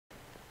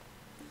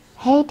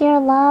Hey dear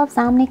loves,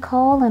 I'm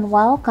Nicole and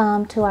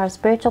welcome to our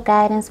spiritual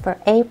guidance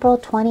for April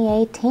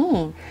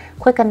 2018.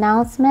 Quick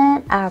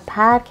announcement, our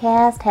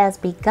podcast has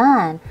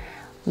begun.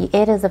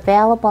 It is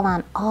available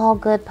on all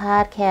good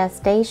podcast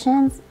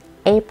stations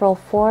April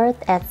 4th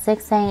at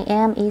 6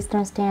 a.m.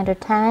 Eastern Standard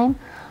Time.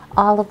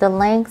 All of the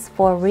links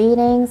for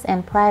readings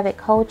and private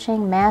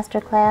coaching,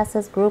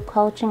 masterclasses, group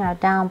coaching are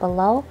down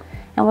below.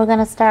 And we're going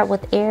to start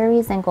with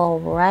Aries and go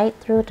right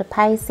through to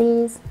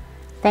Pisces.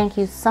 Thank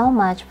you so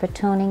much for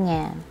tuning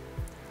in.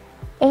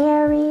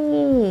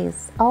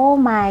 Aries, oh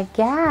my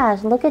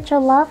gosh, look at your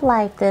love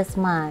life this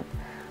month.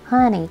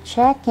 Honey,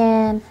 check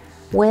in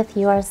with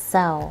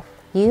yourself.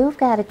 You've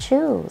got to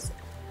choose,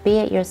 be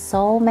it your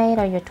soulmate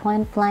or your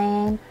twin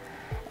flame,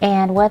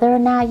 and whether or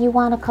not you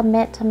want to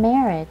commit to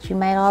marriage. You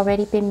might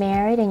already be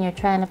married and you're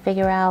trying to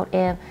figure out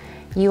if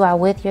you are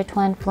with your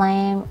twin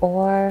flame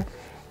or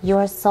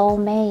your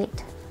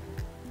soulmate.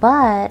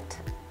 But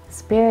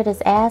Spirit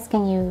is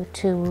asking you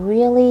to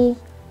really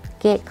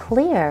get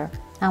clear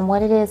on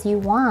what it is you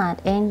want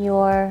in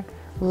your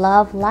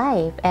love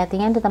life. At the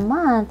end of the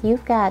month,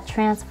 you've got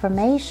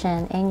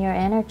transformation in your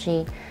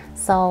energy.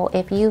 So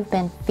if you've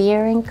been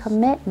fearing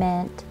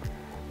commitment,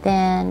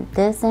 then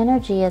this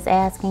energy is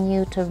asking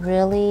you to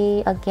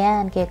really,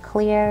 again, get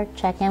clear,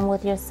 check in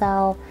with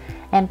yourself,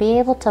 and be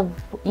able to,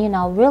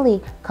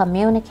 really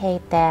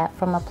communicate that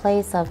from a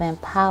place of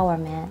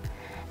empowerment.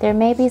 There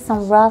may be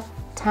some rough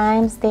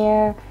times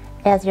there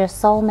as your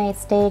soulmate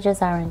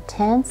stages are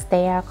intense.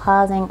 They are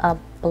causing a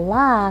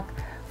block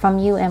from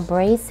you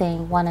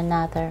embracing one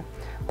another,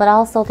 but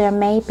also there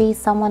may be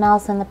someone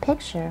else in the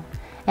picture,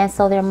 and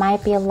so there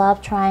might be a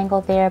love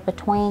triangle there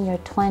between your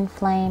twin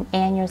flame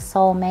and your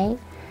soulmate.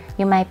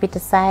 You might be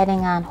deciding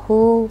on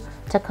who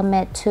to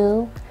commit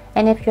to,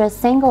 and if you're a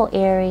single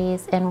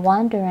Aries and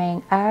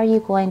wondering, are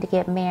you going to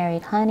get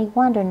married? Honey,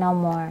 wonder no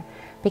more,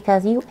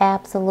 because you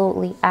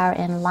absolutely are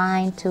in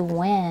line to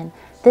win.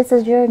 This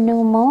is your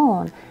new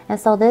moon, and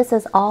so this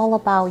is all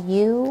about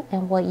you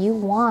and what you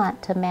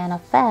want to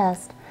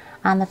manifest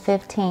on the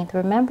 15th.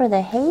 Remember,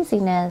 the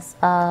haziness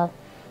of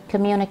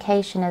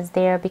communication is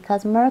there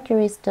because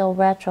Mercury is still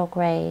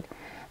retrograde.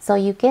 So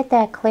you get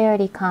that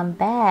clarity coming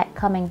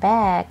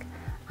back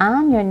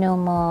on your new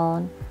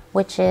moon,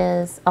 which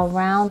is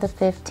around the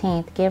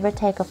 15th, give or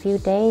take a few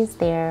days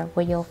there,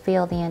 where you'll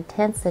feel the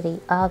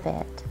intensity of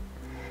it.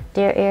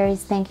 Dear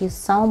Aries, thank you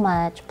so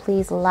much.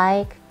 Please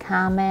like,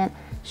 comment,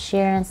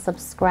 share, and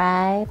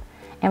subscribe.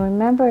 And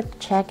remember to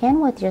check in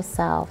with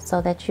yourself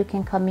so that you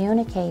can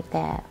communicate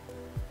that.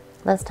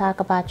 Let's talk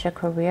about your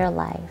career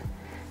life.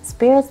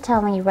 Spirit's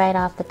telling you right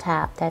off the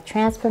top that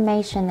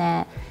transformation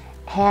that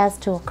has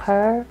to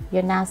occur,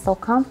 you're not so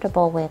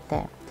comfortable with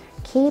it.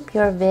 Keep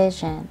your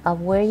vision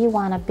of where you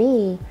want to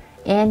be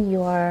in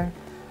your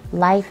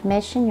life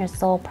mission, your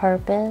soul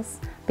purpose,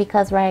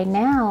 because right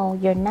now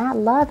you're not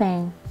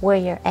loving where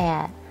you're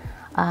at.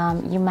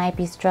 You might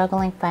be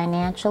struggling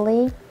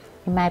financially.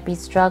 You might be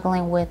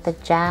struggling with the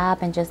job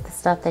and just the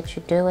stuff that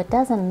you do. It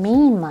doesn't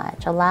mean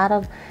much. A lot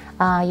of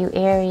you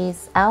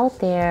Aries out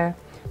there,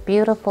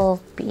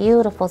 beautiful,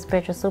 beautiful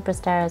spiritual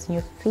superstars, and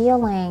you're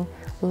feeling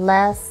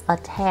less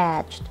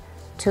attached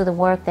to the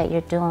work that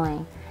you're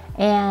doing.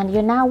 And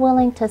you're not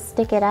willing to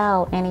stick it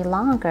out any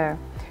longer.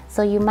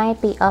 So you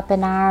might be up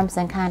in arms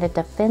and kind of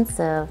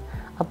defensive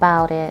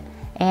about it.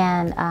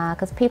 And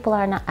because people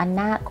are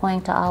not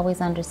going to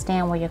always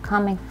understand where you're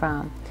coming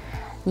from.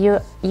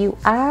 You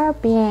are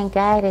being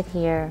guided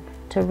here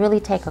to really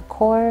take a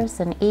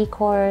course, an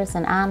e-course,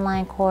 an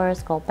online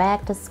course, go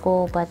back to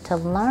school, but to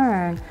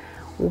learn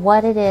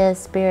what it is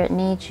Spirit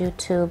needs you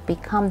to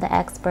become the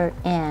expert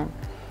in.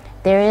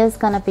 There is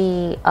going to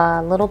be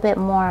a little bit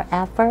more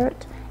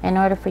effort in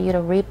order for you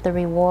to reap the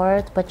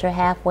rewards, but you're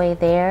halfway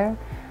there.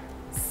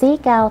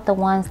 Seek out the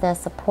ones that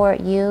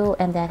support you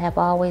and that have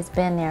always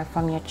been there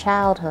from your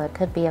childhood.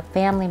 Could be a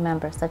family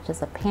member, such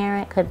as a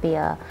parent, could be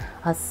a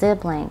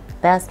sibling,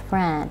 best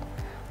friend.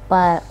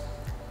 But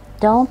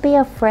don't be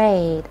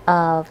afraid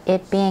of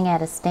it being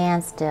at a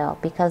standstill,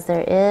 because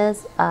there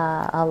is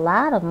a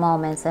lot of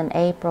moments in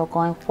April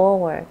going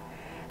forward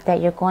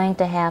that you're going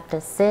to have to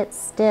sit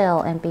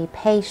still and be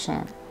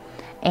patient.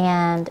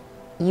 And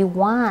you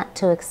want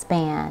to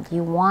expand.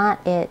 You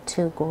want it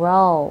to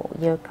grow,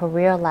 your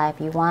career life.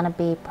 You want to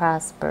be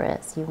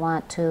prosperous. You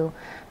want to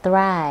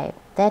thrive.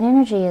 That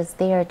energy is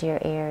there, dear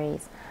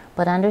Aries.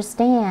 But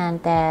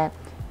understand that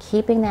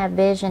keeping that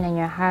vision in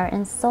your heart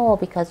and soul,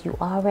 because you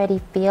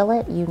already feel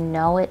it, you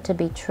know it to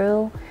be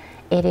true,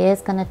 it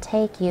is going to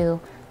take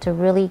you to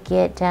really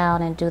get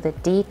down and do the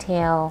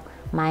detail,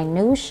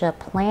 minutia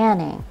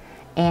planning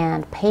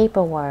and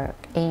paperwork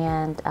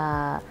and,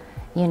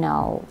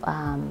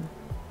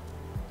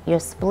 your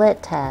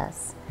split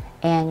tests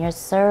and your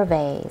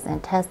surveys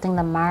and testing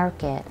the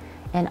market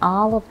and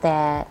all of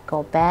that.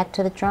 Go back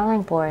to the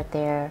drawing board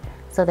there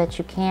so that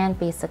you can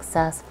be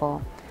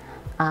successful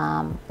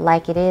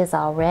like it is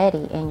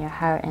already in your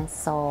heart and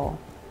soul.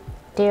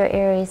 Dear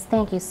Aries,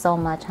 thank you so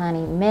much,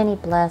 honey. Many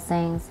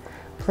blessings.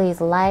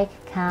 Please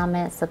like,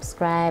 comment,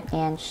 subscribe,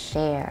 and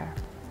share.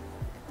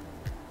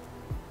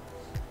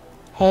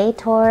 Hey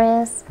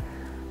Taurus,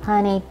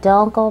 honey,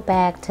 don't go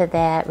back to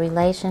that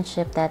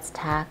relationship that's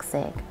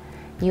toxic.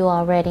 You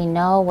already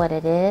know what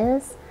it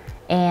is,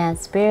 and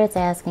Spirit's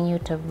asking you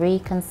to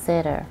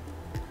reconsider.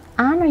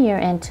 Honor your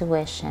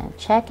intuition.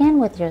 Check in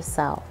with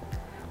yourself.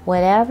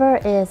 Whatever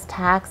is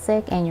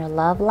toxic in your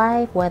love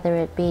life, whether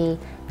it be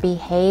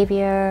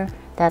behavior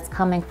that's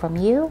coming from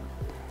you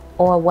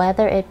or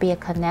whether it be a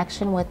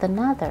connection with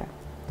another,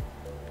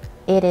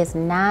 it is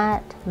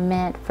not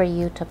meant for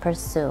you to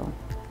pursue.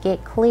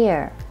 Get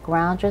clear,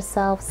 ground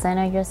yourself,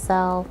 center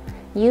yourself,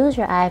 use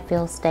your I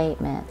feel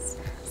statements.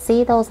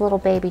 See those little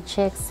baby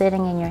chicks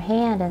sitting in your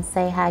hand and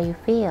say how you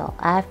feel.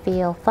 I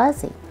feel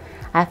fuzzy.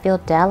 I feel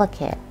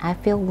delicate. I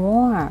feel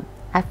warm.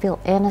 I feel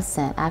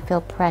innocent. I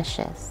feel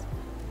precious.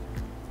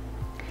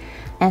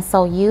 And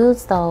so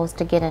use those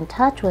to get in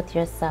touch with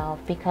yourself,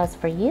 because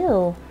for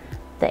you,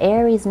 the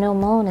Aries new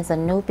moon is a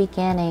new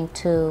beginning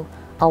to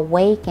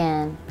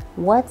awaken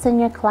what's in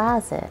your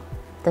closet,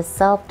 the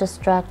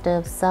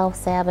self-destructive,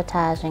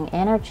 self-sabotaging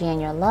energy in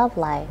your love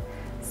life.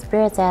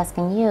 Spirit's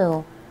asking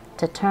you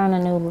to turn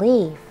a new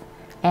leaf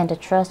and to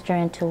trust your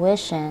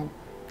intuition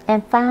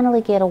and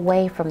finally get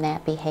away from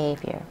that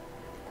behavior.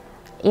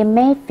 It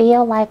may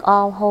feel like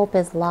all hope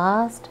is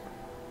lost,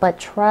 but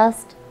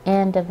trust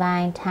in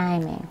divine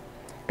timing,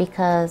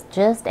 because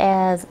just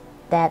as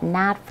that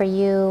not for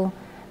you,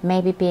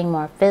 maybe being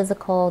more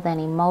physical than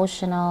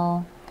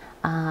emotional,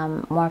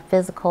 more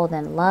physical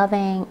than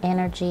loving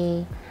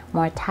energy,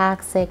 more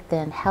toxic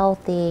than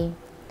healthy,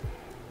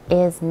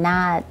 is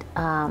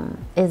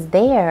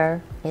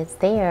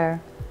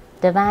there.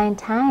 Divine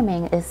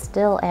timing is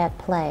still at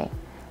play.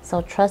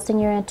 So trusting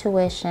your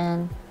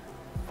intuition,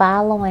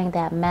 following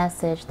that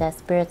message that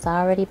Spirit's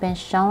already been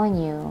showing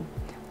you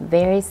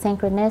very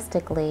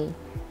synchronistically,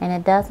 and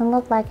it doesn't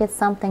look like it's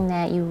something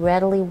that you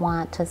readily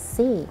want to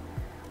see,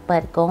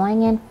 but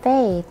going in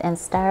faith and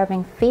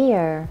starving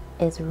fear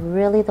is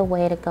really the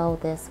way to go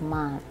this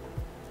month.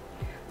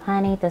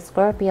 Honey, the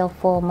Scorpio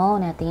full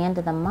moon at the end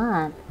of the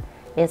month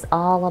is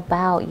all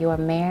about your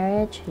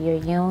marriage, your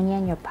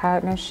union, your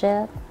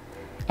partnership,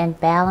 and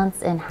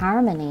balance and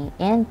harmony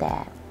in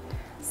that.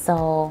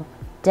 So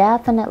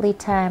definitely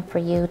time for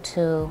you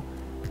to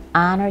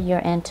honor your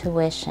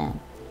intuition.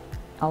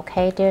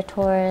 Okay, dear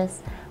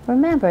Taurus?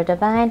 Remember,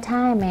 divine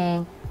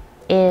timing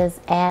is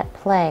at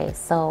play.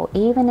 So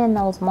even in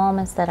those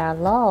moments that are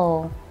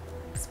low,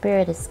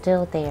 Spirit is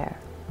still there.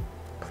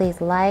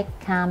 Please like,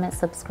 comment,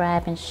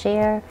 subscribe, and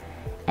share.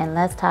 And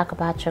let's talk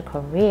about your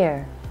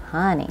career.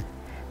 Honey,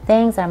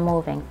 things are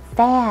moving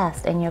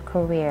fast in your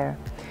career.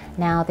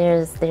 Now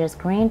there's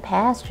green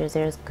pastures,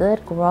 there's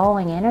good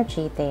growing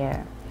energy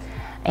there.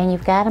 And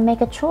you've got to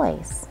make a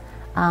choice.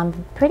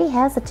 I'm pretty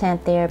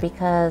hesitant there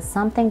because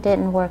something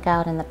didn't work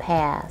out in the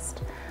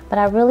past. But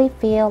I really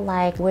feel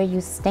like where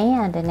you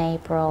stand in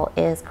April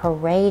is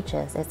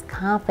courageous, it's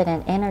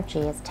confident energy,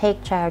 it's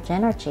take charge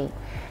energy,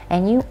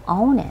 and you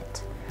own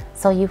it.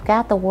 So you've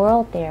got the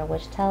world there,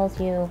 which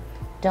tells you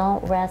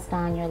don't rest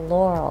on your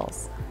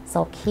laurels.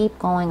 So keep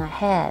going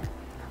ahead.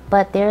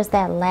 But there's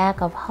that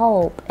lack of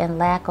hope and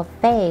lack of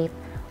faith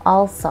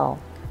also.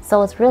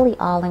 So it's really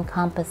all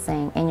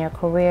encompassing in your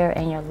career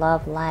and your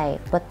love life,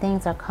 but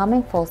things are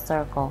coming full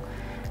circle.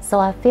 So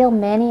I feel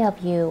many of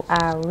you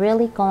are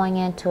really going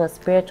into a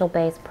spiritual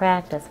based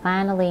practice,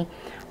 finally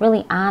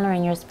really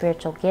honoring your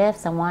spiritual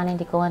gifts and wanting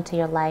to go into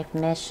your life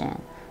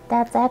mission.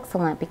 That's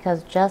excellent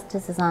because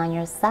justice is on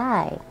your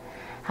side.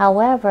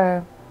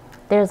 However,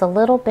 there's a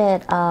little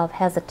bit of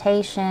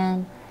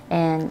hesitation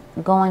and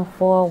going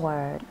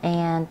forward,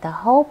 and the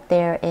hope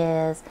there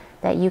is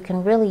that you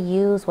can really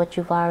use what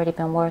you've already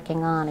been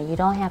working on, and you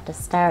don't have to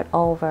start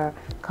over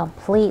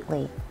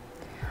completely.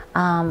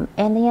 And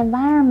the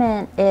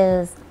environment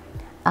is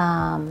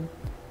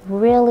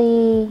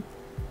really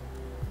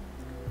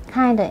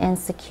kind of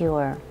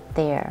insecure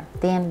there.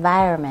 The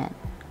environment.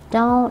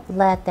 Don't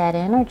let that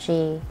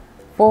energy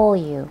fool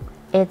you.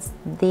 It's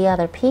the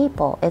other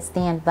people. It's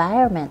the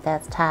environment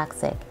that's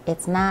toxic.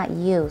 It's not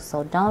you.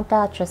 So don't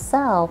doubt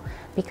yourself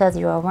because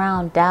you're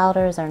around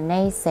doubters or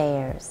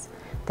naysayers.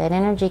 That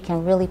energy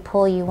can really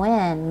pull you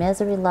in.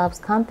 Misery loves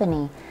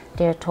company,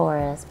 dear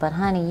Taurus. But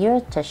honey, you're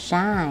to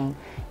shine.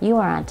 You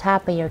are on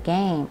top of your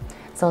game.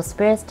 So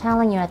Spirit's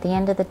telling you at the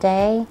end of the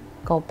day,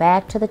 go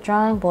back to the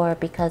drawing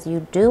board because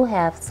you do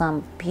have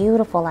some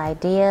beautiful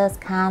ideas,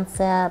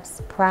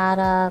 concepts,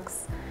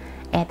 products,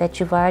 and that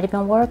you've already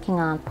been working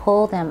on.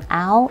 Pull them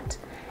out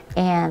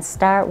and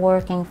start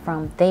working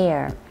from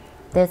there.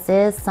 This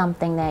is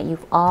something that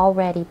you've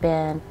already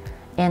been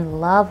in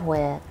love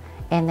with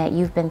and that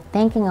you've been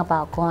thinking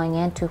about going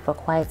into for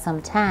quite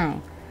some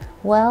time.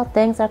 Well,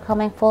 things are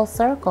coming full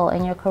circle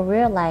in your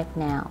career life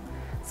now.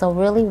 So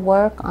really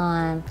work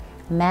on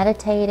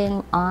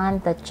meditating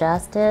on the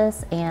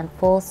justice and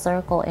full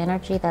circle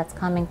energy that's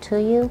coming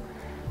to you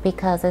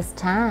because it's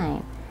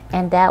time,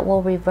 and that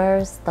will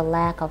reverse the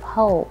lack of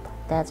hope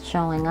that's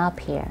showing up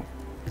here.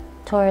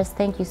 Taurus,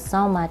 thank you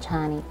so much,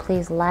 honey.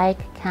 Please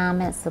like,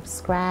 comment,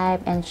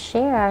 subscribe, and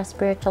share our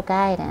spiritual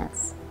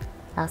guidance.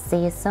 I'll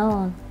see you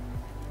soon.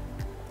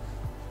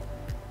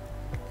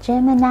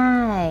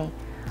 Gemini.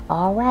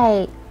 All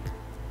right.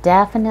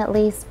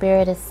 Definitely,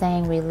 Spirit is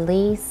saying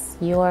release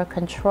your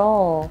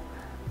control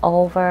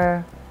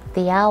over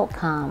the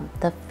outcome,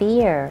 the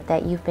fear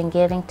that you've been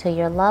giving to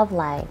your love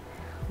life.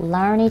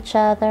 Learn each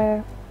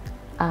other,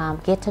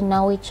 get to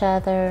know each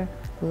other,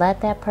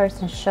 let that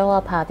person show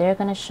up how they're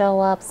going to show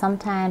up.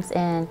 Sometimes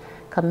in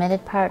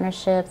committed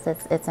partnerships,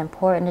 it's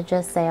important to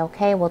just say,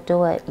 okay, we'll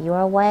do it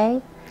your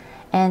way,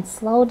 and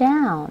slow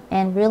down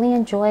and really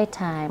enjoy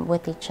time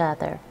with each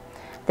other.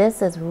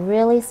 This is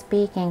really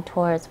speaking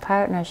towards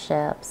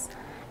partnerships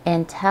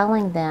and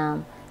telling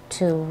them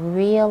to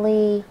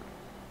really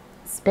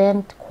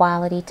spend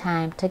quality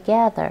time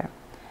together,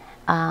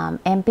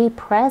 and be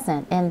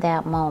present in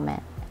that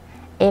moment.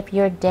 If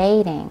you're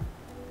dating,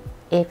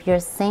 if you're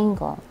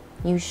single,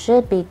 you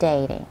should be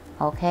dating,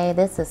 okay?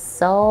 This is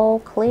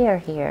so clear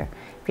here.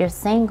 If you're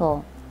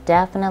single,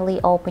 definitely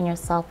open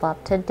yourself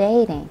up to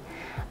dating,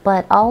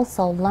 but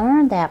also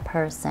learn that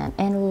person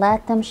and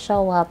let them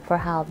show up for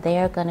how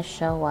they're going to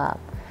show up.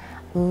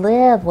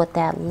 Live with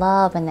that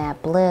love and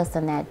that bliss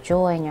and that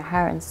joy in your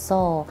heart and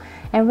soul,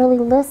 and really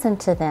listen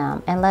to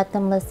them and let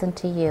them listen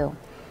to you.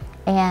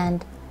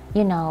 And,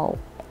 you know,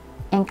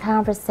 in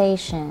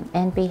conversation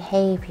and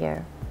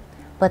behavior.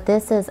 But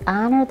this is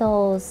honor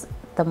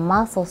the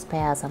muscle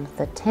spasms,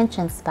 the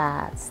tension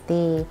spots,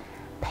 the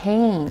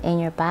pain in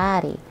your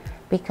body,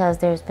 because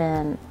there's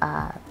been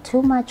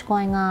too much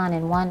going on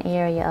in one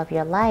area of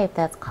your life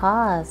that's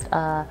caused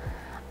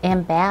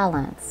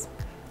imbalance.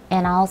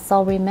 And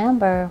also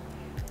remember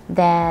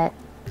that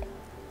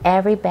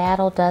every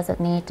battle doesn't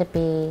need to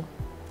be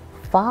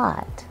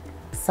fought.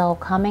 So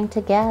coming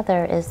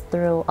together is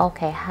through,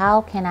 okay,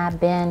 how can I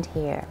bend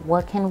here?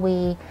 What can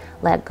we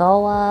let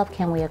go of?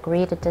 Can we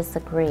agree to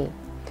disagree?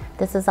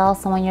 This is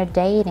also when you're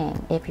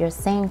dating. If you're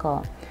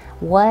single,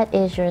 what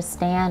is your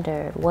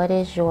standard? What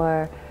is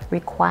your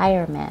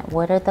requirement?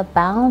 What are the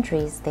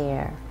boundaries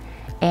there?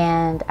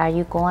 And are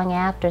you going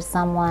after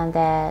someone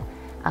that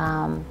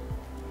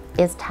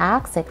is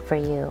toxic for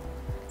you?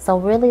 So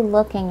really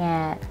looking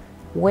at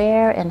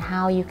where and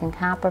how you can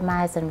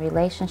compromise in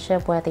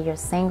relationship, whether you're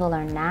single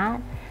or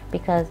not,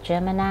 because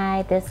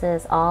Gemini, this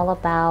is all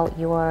about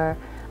your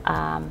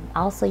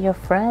also your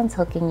friends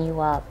hooking you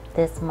up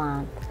this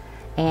month,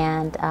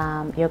 and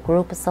your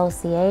group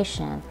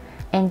association,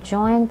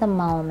 enjoying the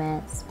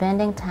moment,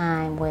 spending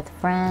time with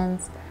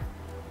friends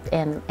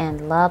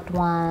and loved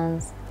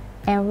ones,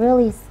 and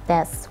really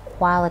that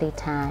quality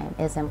time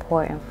is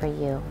important for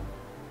you.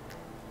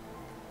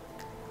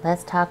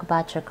 Let's talk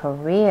about your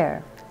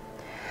career.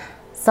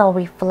 So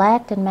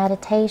reflect in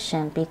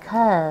meditation,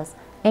 because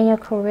in your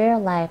career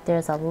life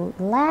there's a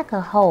lack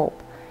of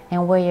hope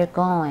in where you're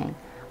going,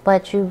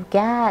 but you've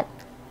got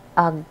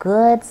a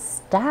good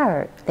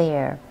start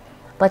there,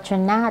 but you're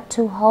not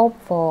too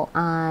hopeful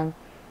on,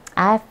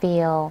 I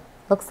feel,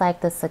 looks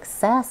like the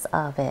success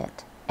of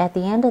it. At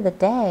the end of the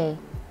day,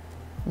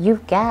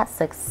 you've got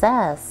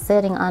success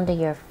sitting under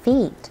your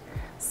feet.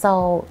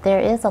 So there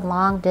is a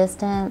long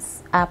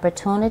distance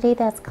opportunity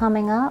that's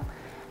coming up.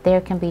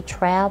 There can be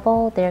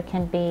travel, there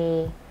can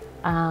be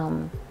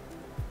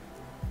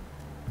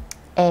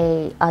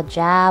a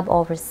job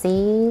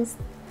overseas,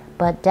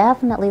 but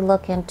definitely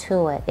look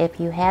into it. If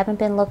you haven't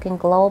been looking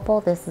global,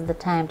 this is the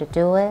time to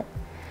do it.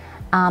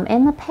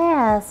 In the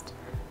past,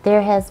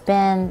 there has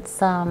been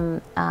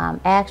some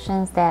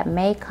actions that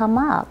may come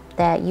up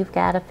that you've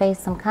got to face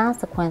some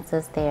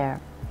consequences there.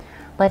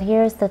 But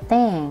here's the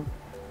thing,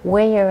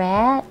 where you're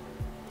at,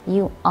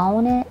 you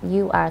own it,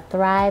 you are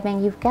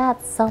thriving, you've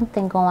got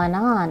something going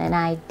on, an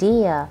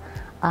idea,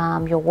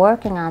 you're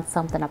working on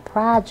something, a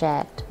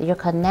project, your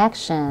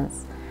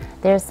connections.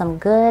 There's some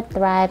good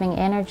thriving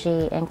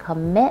energy and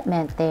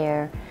commitment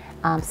there,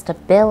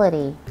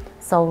 stability.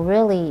 So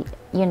really,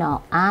 you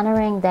know,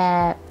 honoring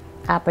that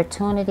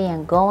opportunity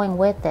and going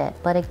with it.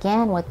 But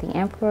again, with the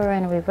Emperor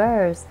in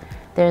reverse,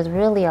 there's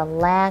really a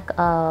lack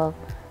of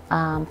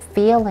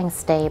feeling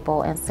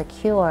stable and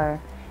secure,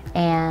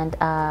 and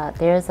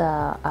there's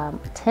a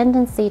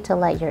tendency to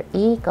let your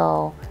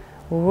ego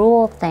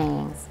rule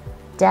things.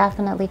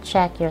 Definitely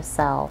check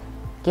yourself.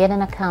 Get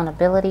an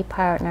accountability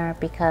partner,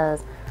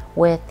 because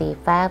with the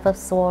Five of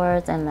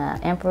Swords and the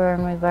Emperor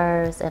in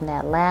reverse and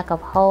that lack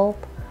of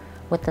hope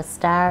with the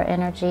Star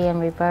energy in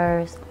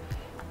reverse,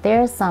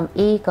 there's some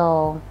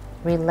ego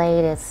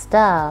related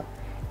stuff,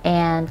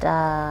 and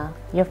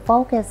you're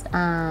focused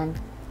on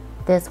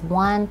this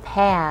one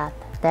path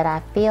that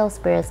I feel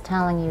Spirit's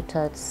telling you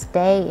to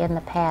stay in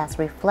the past.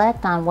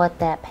 Reflect on what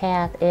that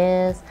path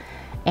is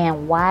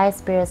and why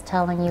Spirit's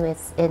telling you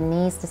it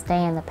needs to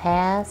stay in the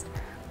past.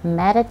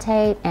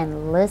 Meditate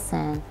and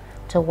listen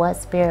to what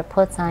Spirit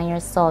puts on your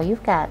soul.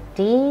 You've got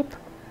deep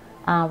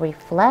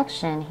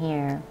reflection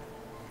here,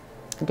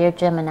 dear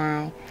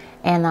Gemini.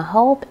 And the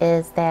hope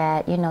is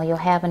that, you know, you'll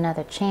have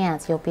another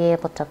chance. You'll be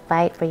able to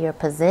fight for your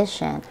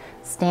position,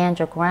 stand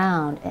your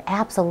ground.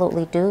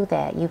 Absolutely do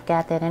that. You've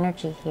got that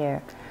energy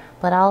here.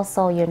 But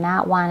also, you're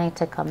not wanting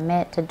to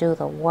commit to do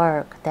the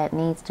work that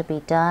needs to be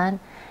done.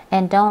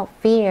 And don't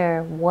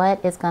fear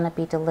what is going to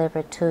be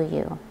delivered to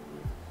you.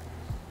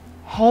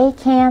 Hey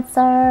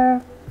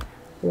Cancer.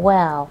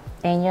 Well,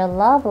 in your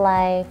love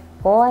life,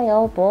 boy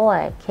oh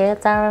boy,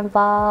 kids are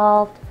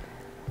involved.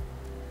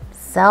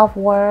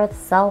 Self-worth,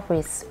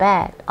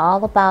 self-respect,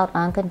 all about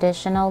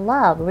unconditional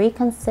love.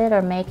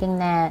 Reconsider making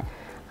that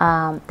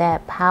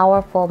that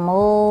powerful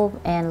move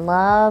in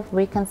love.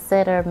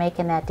 Reconsider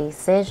making that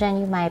decision.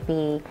 You might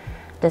be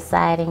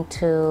deciding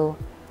to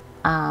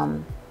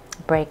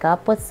break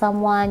up with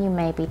someone. You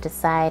may be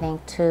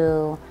deciding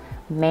to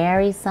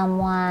marry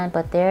someone,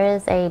 but there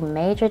is a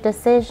major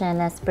decision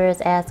that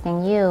Spirit's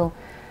asking you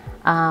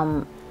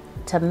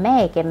to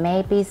make. It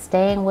may be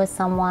staying with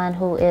someone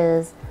who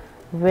is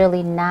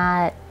really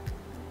not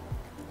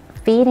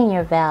feeding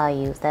your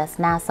values, that's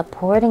not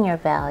supporting your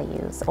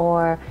values,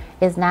 or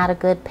is not a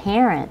good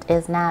parent,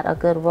 is not a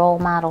good role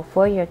model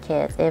for your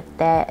kids. If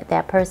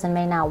that person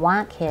may not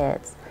want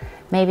kids,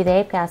 maybe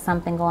they've got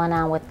something going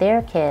on with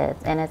their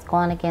kids and it's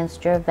going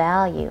against your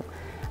value.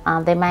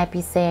 They might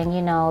be saying,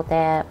 you know,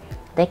 that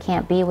they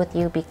can't be with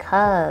you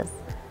because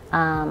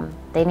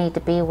they need to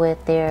be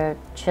with their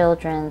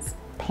children's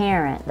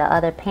parent, the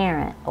other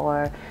parent,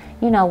 or,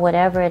 you know,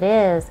 whatever it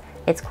is.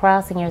 It's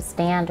crossing your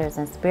standards,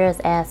 and Spirit's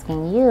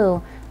asking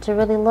you to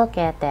really look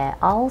at that.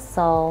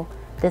 Also,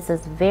 this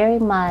is very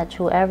much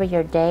whoever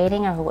you're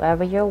dating or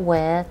whoever you're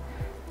with,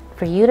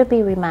 for you to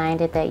be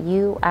reminded that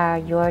you are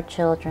your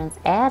children's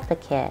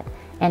advocate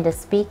and to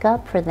speak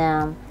up for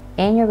them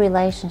in your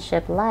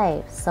relationship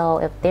life. So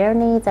if their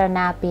needs are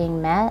not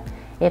being met,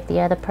 if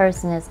the other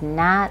person is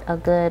not a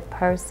good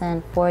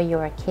person for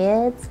your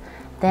kids,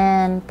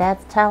 then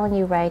that's telling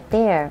you right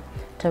there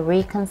to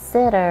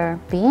reconsider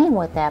being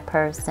with that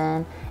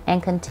person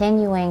and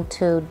continuing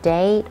to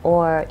date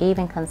or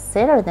even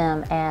consider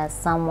them as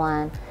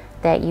someone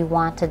that you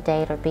want to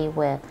date or be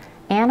with.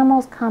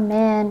 Animals come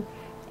in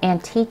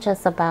and teach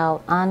us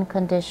about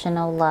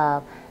unconditional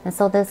love. And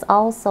so this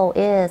also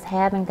is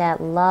having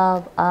that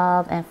love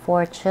of and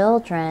for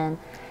children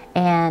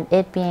and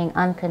it being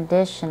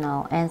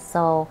unconditional. And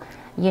so,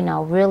 you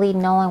know, really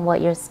knowing what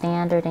your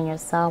standard and your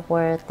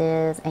self-worth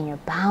is and your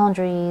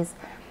boundaries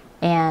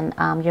and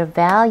your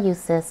value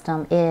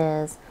system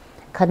is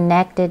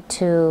connected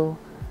to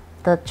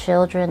the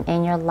children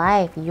in your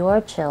life,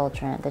 your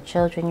children, the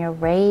children you're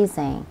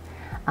raising.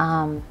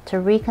 To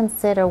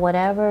reconsider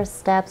whatever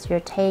steps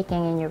you're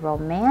taking in your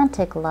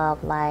romantic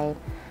love life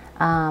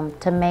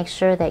to make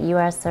sure that you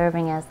are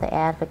serving as the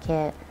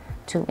advocate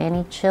to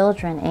any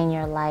children in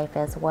your life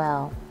as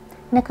well.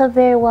 And it could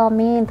very well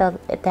mean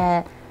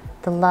that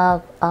the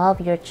love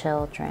of your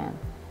children.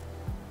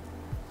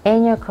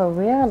 In your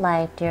career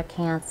life, dear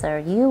Cancer,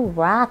 you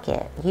rock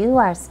it. You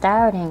are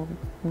starting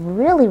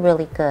really,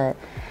 really good.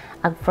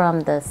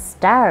 From the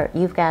start,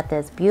 you've got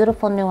this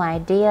beautiful new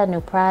idea,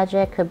 new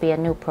project, could be a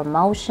new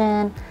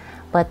promotion,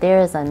 but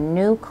there is a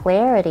new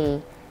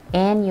clarity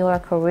in your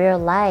career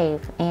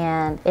life,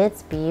 and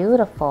it's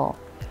beautiful.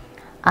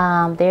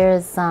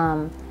 There's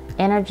some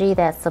energy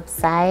that's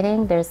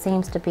subsiding. There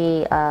seems to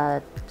be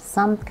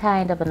some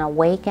kind of an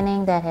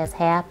awakening that has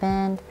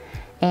happened,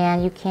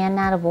 and you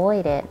cannot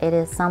avoid it. It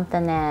is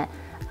something that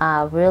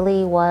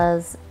really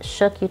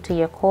shook you to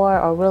your core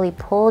or really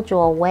pulled you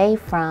away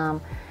from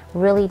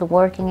really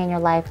working in your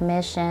life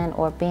mission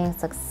or being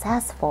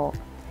successful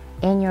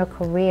in your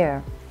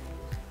career.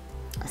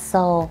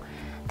 So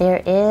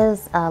there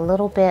is a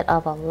little bit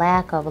of a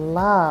lack of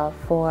love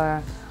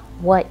for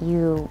what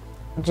you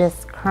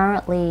just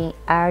currently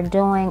are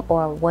doing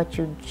or what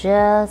you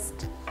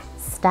just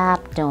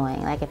stopped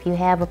doing. Like if you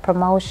have a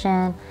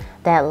promotion,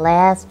 that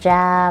last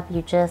job,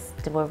 you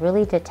just were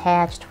really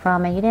detached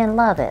from it, you didn't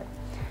love it,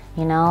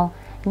 you know.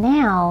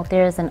 Now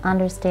there's an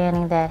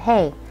understanding that,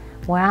 hey,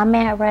 where I'm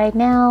at right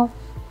now,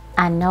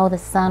 I know the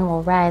sun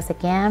will rise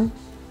again,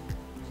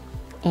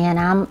 and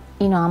I'm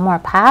more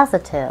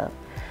positive.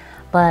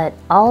 But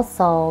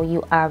also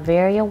you are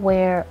very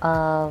aware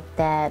of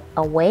that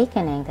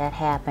awakening that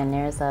happened.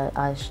 There's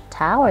a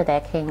tower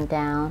that came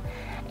down,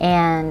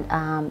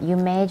 and you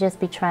may just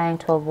be trying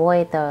to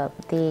avoid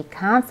the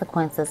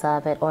consequences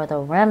of it or the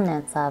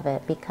remnants of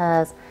it,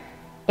 because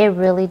it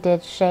really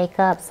did shake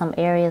up some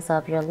areas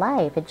of your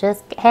life. It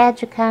just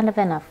had you kind of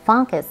in a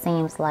funk, it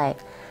seems like.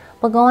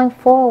 But going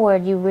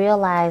forward, you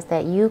realize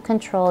that you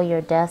control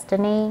your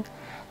destiny.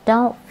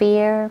 Don't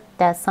fear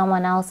that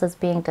someone else is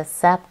being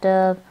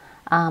deceptive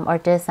or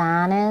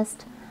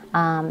dishonest.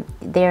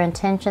 Their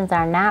intentions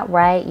are not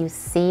right. You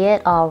see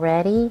it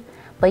already,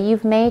 but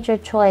you've made your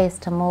choice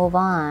to move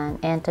on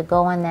and to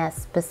go in that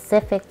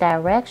specific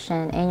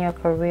direction in your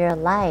career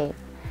life.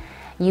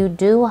 You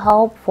do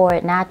hope for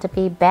it not to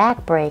be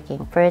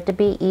backbreaking, for it to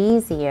be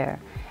easier,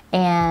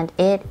 and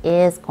it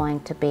is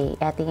going to be.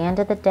 At the end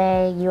of the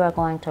day, you are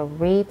going to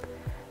reap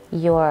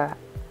your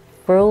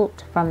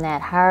fruit from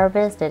that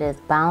harvest. It is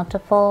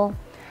bountiful.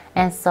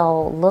 And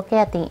so look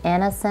at the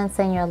innocence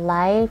in your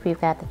life.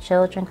 You've got the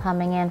children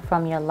coming in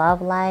from your love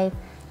life.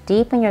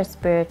 Deepen your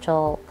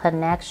spiritual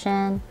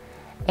connection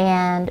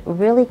and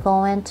really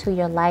go into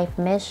your life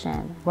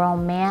mission.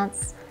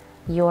 Romance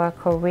your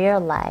career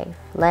life.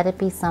 Let it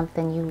be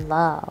something you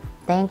love.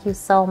 Thank you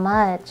so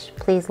much.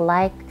 Please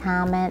like,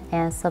 comment,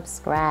 and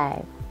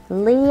subscribe.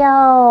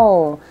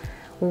 Leo,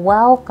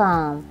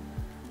 welcome.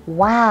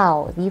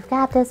 Wow, you've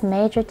got this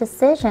major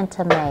decision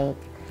to make.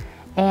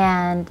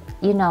 And,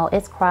 you know,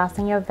 it's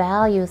crossing your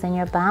values and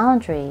your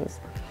boundaries.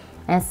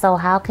 And so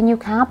how can you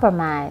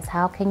compromise?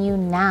 How can you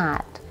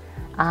not?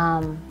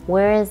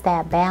 Where is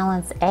that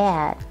balance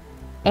at?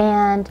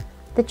 And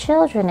the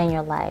children in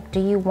your life. Do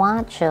you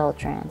want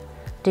children?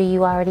 Do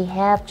you already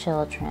have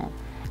children?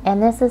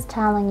 And this is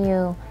telling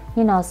you,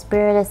 you know,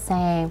 Spirit is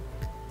saying,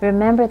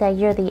 remember that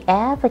you're the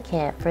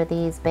advocate for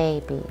these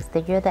babies,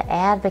 that you're the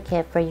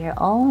advocate for your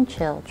own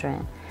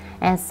children.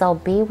 And so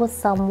be with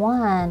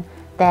someone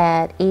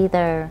that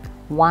either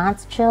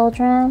wants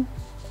children,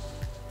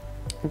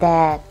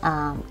 that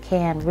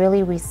can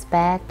really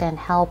respect and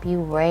help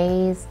you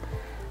raise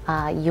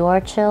your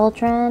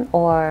children,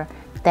 or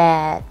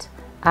that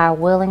are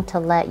willing to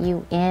let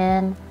you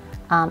in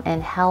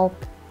and help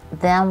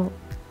them,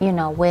 you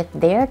know, with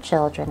their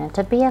children, and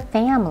to be a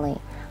family.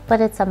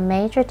 But it's a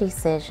major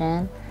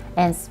decision,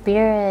 and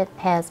Spirit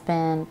has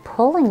been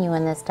pulling you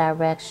in this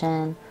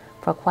direction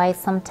for quite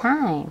some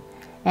time.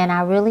 And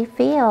I really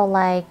feel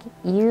like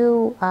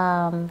you,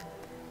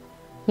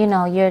 you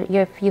know,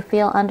 you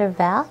feel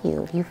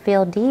undervalued, you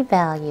feel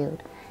devalued,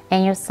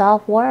 and your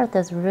self-worth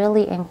is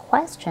really in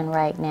question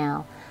right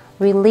now.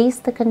 Release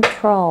the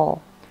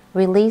control.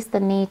 Release the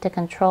need to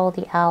control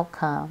the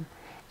outcome,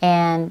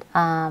 and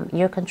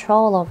your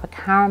control over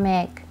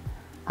karmic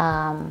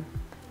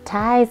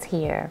ties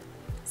here.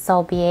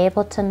 So be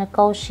able to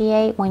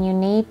negotiate when you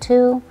need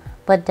to,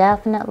 but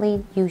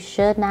definitely you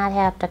should not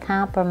have to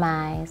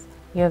compromise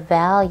your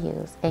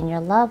values and your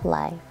love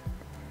life.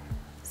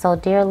 So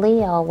dear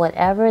Leo,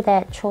 whatever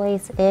that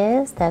choice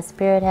is that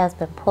Spirit has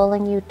been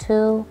pulling you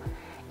to,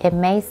 it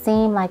may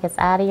seem like it's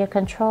out of your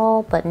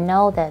control, but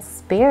know that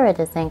Spirit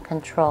is in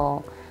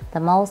control.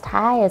 The Most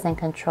High is in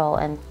control,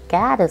 and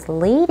God is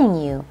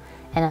leading you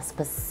in a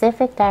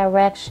specific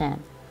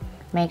direction.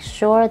 Make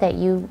sure that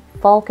you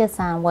focus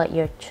on what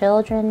your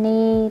children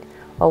need,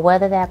 or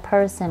whether that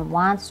person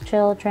wants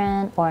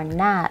children or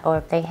not, or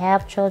if they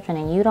have children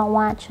and you don't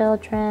want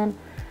children.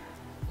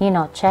 You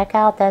know, check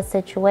out that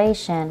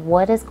situation.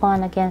 What is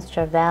going against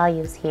your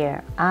values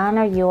here?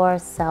 Honor your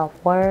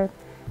self-worth,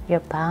 your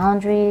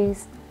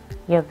boundaries,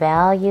 your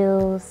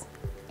values,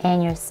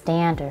 and your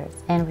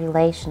standards in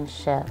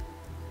relationship.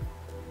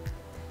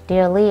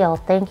 Dear Leo,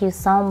 thank you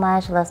so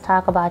much. Let's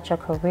talk about your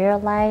career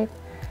life.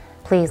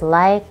 Please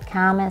like,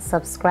 comment,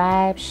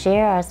 subscribe,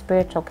 share our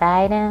spiritual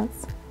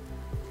guidance.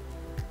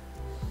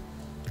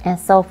 And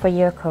so for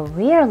your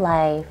career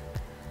life,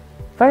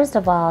 first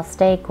of all,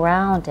 stay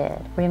grounded.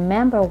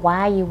 Remember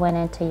why you went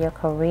into your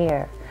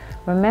career.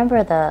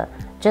 Remember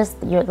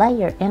let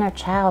your inner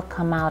child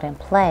come out and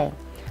play.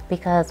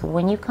 Because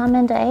when you come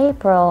into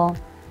April,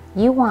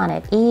 you want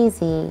it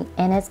easy,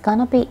 and it's going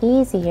to be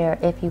easier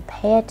if you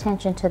pay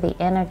attention to the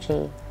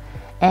energy,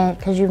 and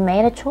because you've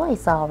made a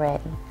choice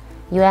already.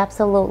 You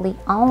absolutely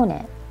own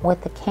it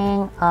with the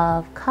King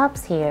of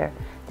Cups here.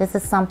 This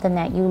is something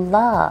that you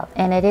love,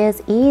 and it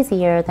is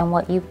easier than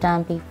what you've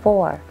done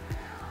before.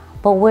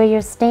 But where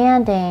you're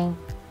standing,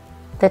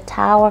 the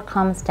tower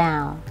comes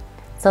down.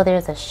 So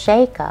there's a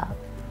shake-up,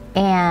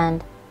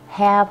 and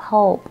have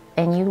hope.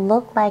 And you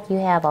look like you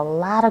have a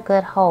lot of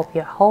good hope.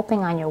 You're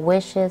hoping on your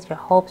wishes, your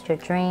hopes, your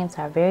dreams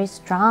are very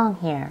strong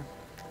here.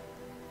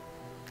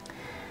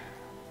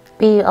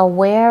 Be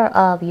aware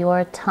of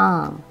your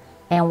tongue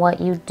and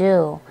what you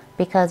do,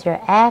 because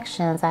your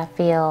actions, I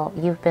feel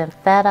you've been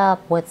fed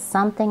up with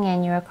something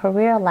in your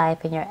career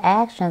life, and your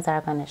actions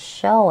are going to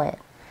show it.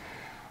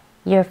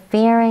 You're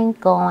fearing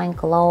going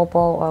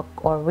global,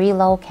 or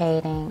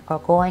relocating, or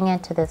going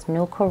into this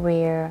new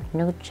career,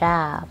 new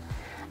job.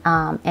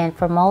 And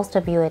for most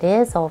of you, it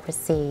is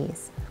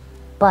overseas.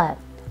 But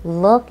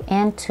look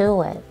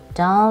into it.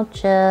 Don't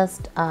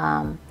just,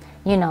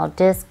 you know,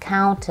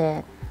 discount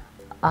it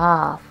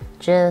off.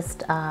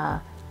 Just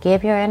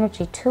give your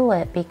energy to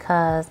it,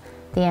 because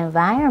the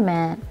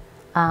environment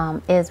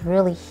is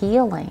really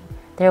healing.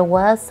 There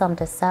was some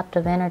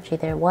deceptive energy.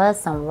 There was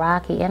some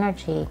rocky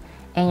energy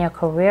in your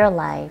career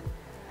life.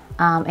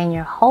 And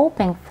you're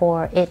hoping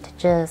for it to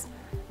just,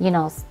 you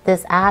know,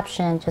 this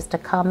option just to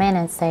come in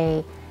and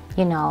say,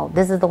 you know,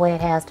 this is the way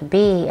it has to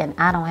be, and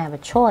I don't have a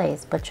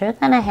choice. But you're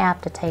going to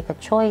have to take a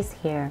choice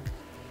here.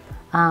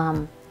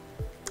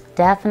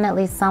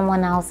 Definitely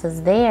someone else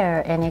is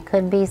there, and it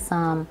could be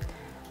some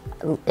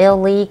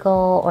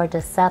illegal or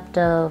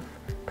deceptive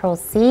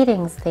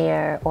proceedings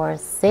there, or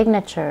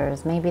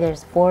signatures. Maybe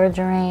there's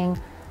forgery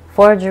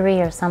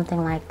or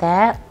something like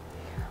that.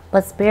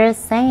 But Spirit's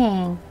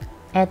saying,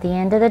 at the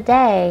end of the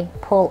day,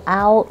 pull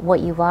out what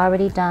you've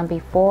already done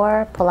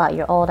before. Pull out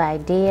your old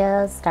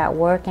ideas. Start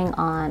working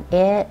on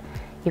it.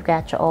 You've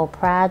got your old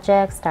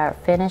projects. Start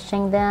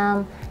finishing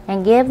them.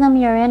 And give them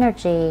your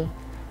energy,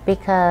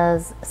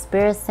 because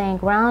Spirit's saying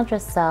ground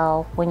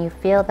yourself when you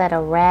feel that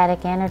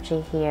erratic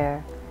energy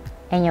here,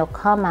 and you'll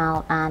come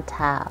out on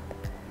top.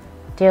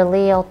 Dear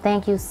Leo,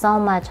 thank you so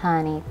much,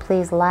 honey.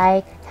 Please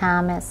like,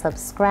 comment,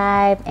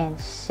 subscribe,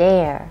 and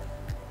share.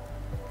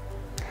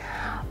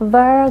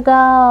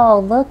 Virgo,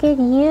 look at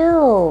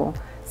you.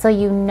 So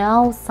you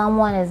know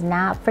someone is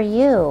not for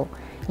you.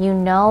 You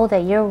know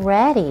that you're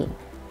ready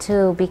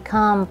to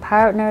become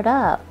partnered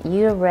up.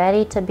 You're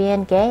ready to be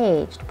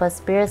engaged. But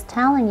Spirit's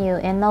telling you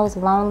in those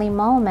lonely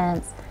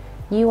moments,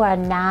 you are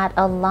not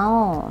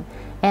alone.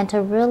 And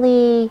to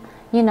really,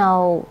 you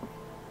know,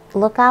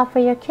 look out for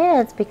your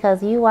kids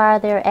because you are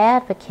their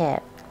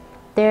advocate.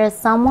 There is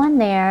someone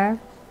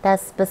there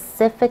that's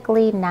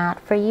specifically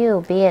not for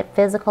you, be it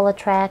physical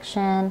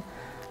attraction,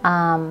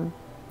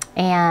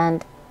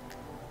 and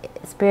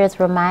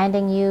Spirit's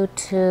reminding you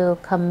to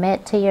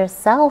commit to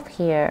yourself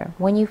here.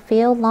 When you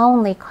feel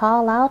lonely,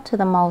 call out to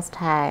the Most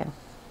High.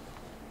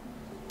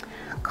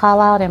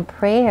 Call out in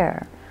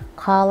prayer.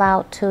 Call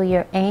out to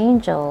your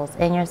angels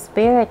and your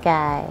spirit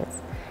guides.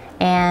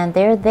 And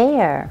they're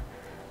there.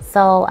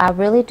 So I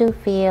really do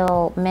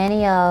feel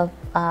many of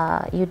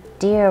you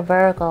dear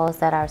Virgos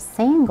that are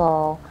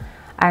single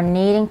are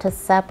needing to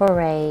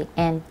separate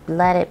and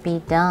let it be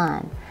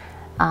done.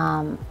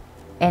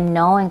 And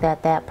knowing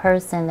that that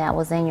person that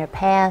was in your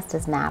past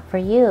is not for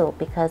you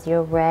because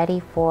you're ready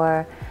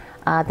for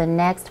the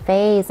next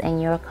phase in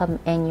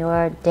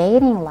your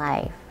dating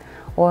life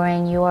or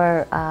in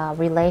your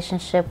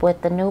relationship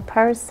with the new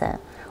person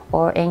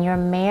or in your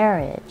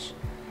marriage.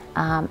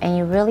 And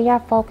you really are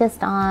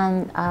focused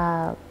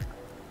on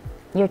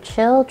your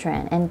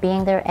children and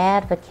being their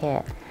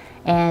advocate.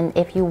 And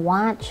if you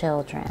want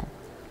children,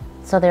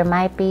 so there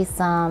might be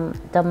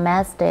some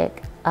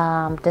domestic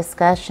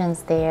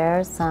discussions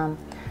there, some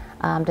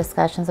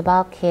discussions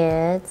about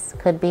kids.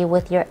 Could be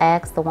with your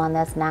ex, the one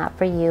that's not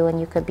for you, and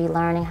you could be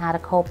learning how to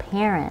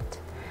co-parent.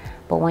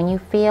 But when you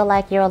feel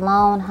like you're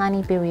alone,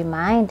 honey, be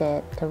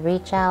reminded to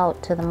reach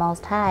out to the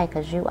Most High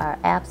because you are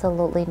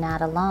absolutely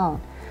not alone.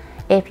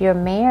 If you're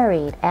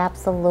married,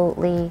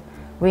 absolutely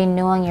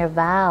renewing your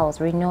vows,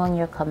 renewing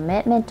your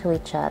commitment to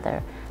each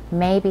other,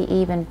 maybe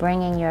even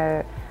bringing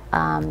your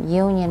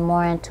union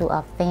more into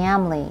a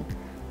family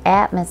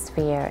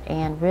atmosphere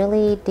and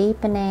really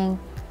deepening,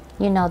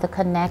 you know, the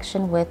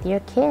connection with your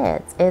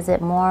kids. Is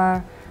it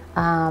more,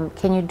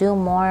 can you do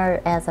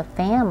more as a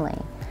family?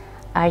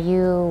 Are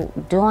you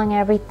doing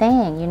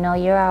everything? You know,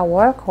 you're our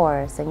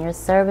workhorse and you're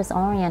service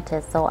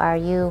oriented, so are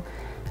you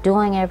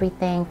doing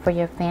everything for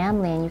your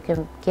family and you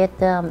can get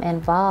them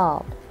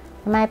involved?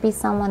 There might be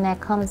someone that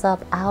comes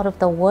up out of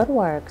the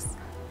woodworks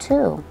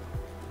too.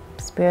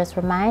 Spirit's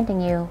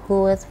reminding you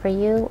who is for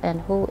you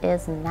and who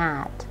is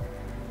not.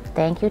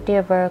 Thank you,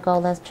 dear Virgo.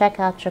 Let's check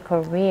out your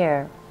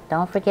career.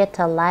 Don't forget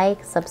to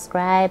like,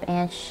 subscribe,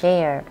 and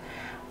share.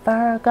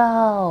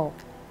 Virgo,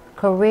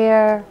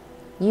 career,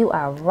 you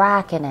are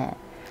rocking it.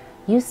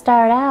 You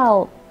start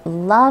out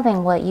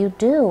loving what you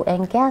do,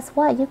 and guess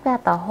what? You've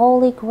got the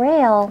Holy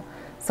Grail.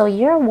 So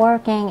you're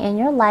working in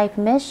your life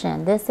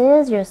mission. This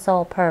is your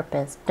soul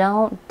purpose.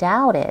 Don't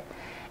doubt it.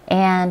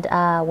 And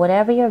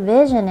whatever your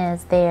vision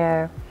is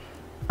there,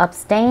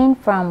 abstain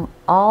from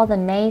all the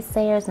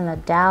naysayers and the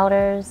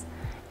doubters,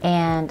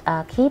 and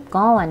keep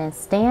going and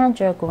stand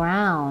your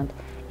ground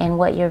in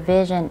what your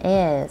vision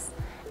is.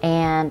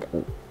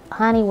 And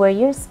honey, where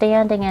you're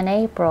standing in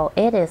April,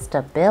 it is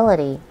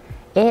stability.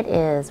 It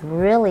is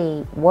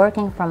really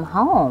working from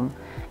home.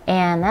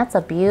 And that's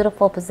a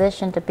beautiful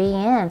position to be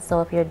in.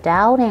 So if you're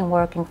doubting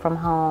working from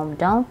home,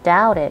 don't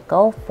doubt it.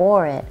 Go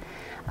for it.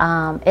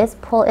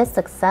 It's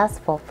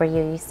successful for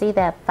you. You see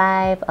that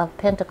 5 of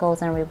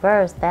Pentacles in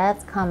reverse,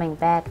 that's coming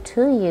back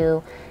to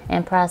you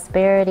in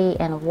prosperity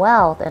and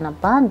wealth and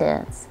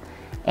abundance.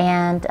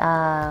 And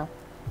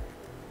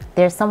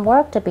there's some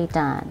work to be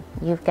done.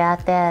 You've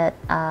got that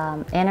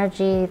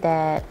energy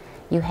that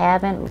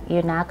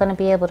you're not going to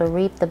be able to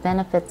reap the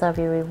benefits of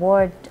your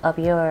reward of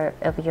your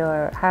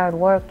hard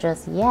work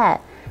just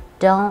yet.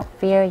 Don't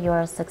fear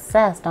your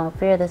success. Don't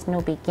fear this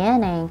new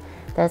beginning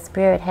that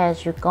Spirit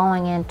has you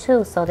going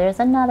into. So there's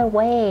another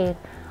wave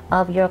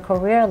of your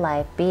career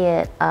life, be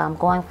it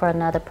going for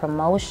another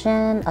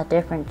promotion, a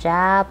different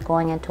job,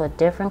 going into a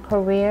different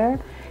career.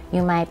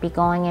 You might be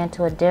going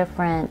into a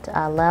different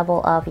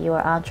level of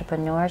your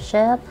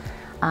entrepreneurship,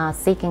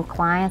 seeking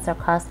clients or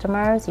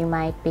customers. You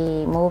might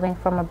be moving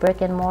from a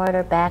brick and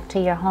mortar back to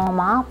your home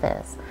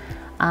office.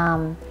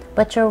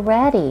 But you're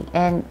ready,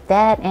 and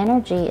that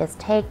energy is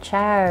take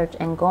charge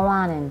and go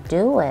on and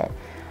do it.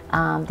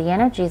 The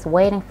energy is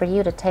waiting for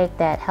you to take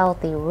that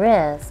healthy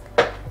risk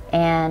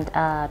and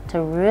to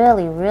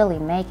really, really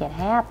make it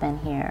happen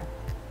here.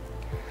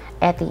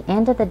 At the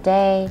end of the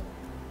day,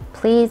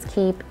 please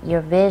keep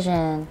your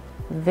vision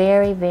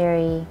very,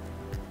 very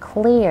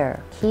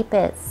clear. Keep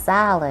it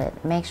solid.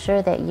 Make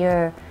sure that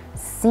you're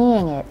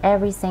seeing it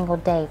every single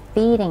day,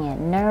 feeding it,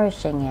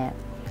 nourishing it.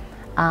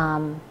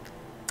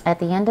 At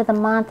the end of the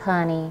month,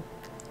 honey,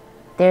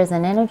 there's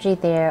an energy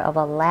there of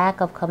a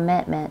lack of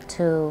commitment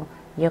to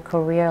your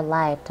career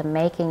life, to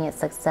making it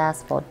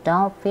successful.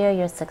 Don't fear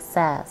your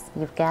success.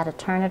 You've got to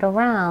turn it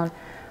around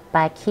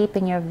by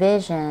keeping your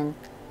vision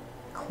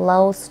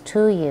close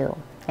to you.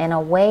 and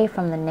away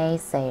from the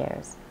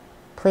naysayers.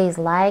 Please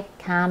like,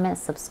 comment,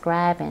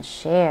 subscribe, and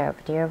share,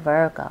 dear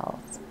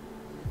Virgos.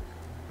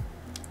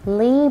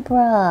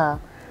 Libra,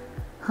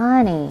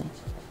 honey,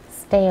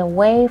 stay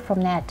away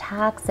from that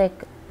toxic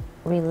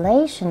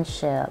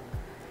relationship.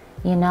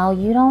 You know,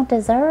 you don't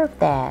deserve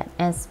that.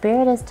 And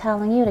Spirit is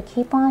telling you to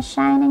keep on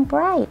shining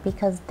bright,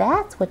 because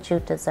that's what you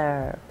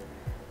deserve.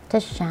 To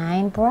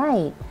shine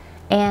bright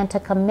and to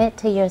commit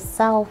to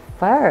yourself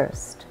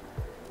first.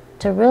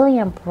 To really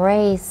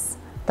embrace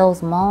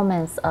those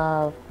moments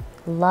of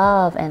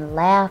love and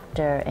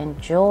laughter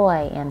and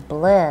joy and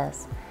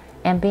bliss,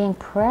 and being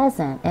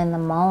present in the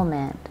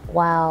moment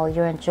while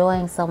you're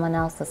enjoying someone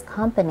else's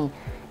company.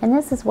 And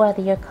this is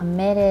whether you're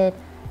committed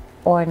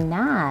or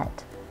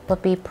not,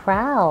 but be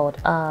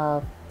proud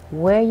of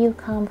where you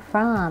come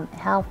from,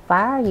 how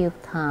far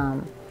you've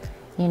come.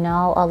 You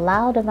know,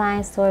 allow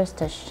Divine Source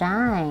to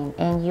shine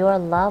in your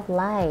love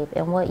life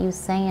and what you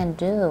say and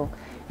do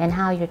and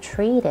how you're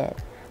treated.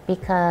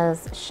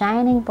 Because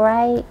shining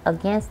bright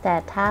against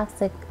that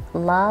toxic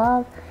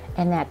love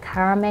and that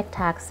karmic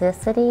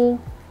toxicity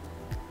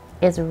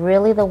is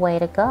really the way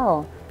to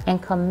go.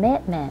 And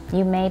commitment,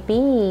 you may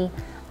be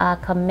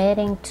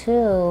committing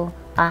to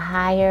a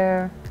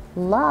higher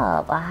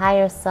love, a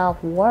higher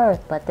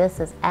self-worth, but this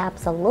is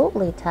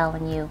absolutely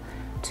telling you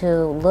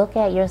to look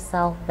at your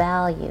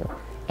self-value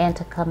and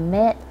to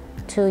commit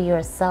to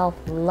your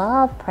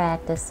self-love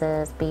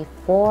practices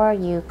before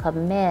you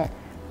commit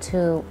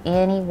to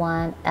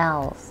anyone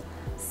else.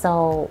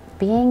 So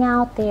being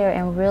out there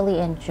and really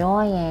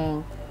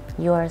enjoying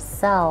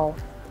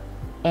yourself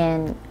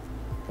in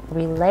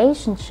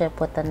relationship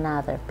with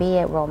another, be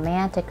it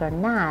romantic or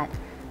not,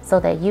 so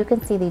that you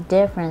can see the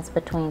difference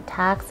between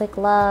toxic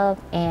love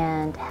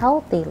and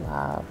healthy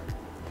love.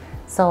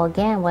 So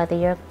again, whether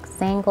you're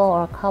single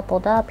or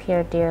coupled up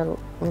here, dear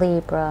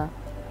Libra,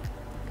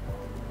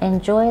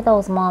 enjoy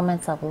those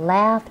moments of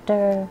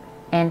laughter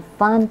and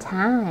fun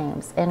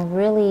times, and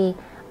really,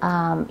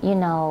 you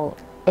know,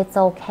 it's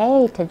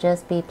okay to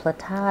just be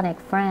platonic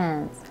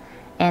friends,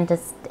 and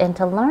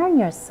to learn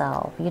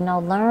yourself, you know,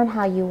 learn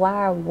how you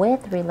are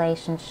with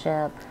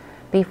relationship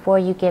before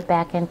you get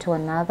back into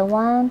another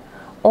one,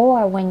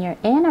 or when you're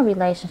in a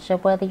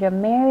relationship, whether you're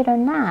married or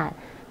not,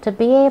 to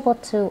be able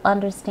to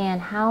understand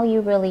how you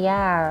really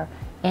are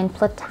in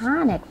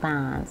platonic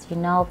bonds, you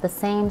know, of the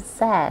same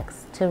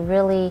sex, to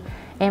really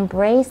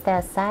embrace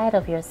that side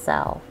of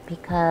yourself,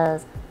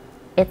 because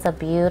it's a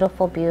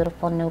beautiful,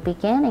 beautiful new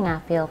beginning, I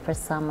feel, for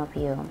some of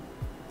you.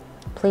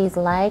 Please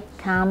like,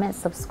 comment,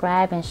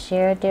 subscribe, and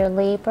share, dear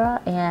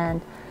Libra.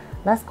 And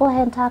let's go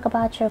ahead and talk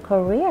about your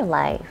career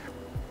life.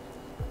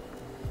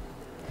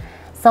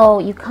 So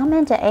you come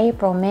into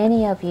April,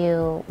 many of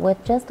you,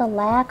 with just a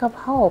lack of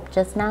hope,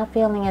 just not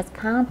feeling as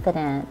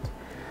confident.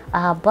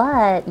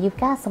 But you've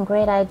got some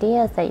great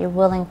ideas that you're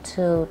willing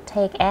to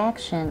take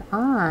action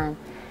on.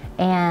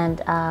 And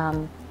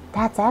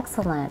that's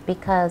excellent,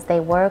 because they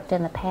worked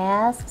in the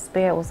past.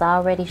 Spirit was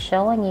already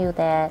showing you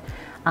that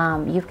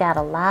you've got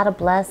a lot of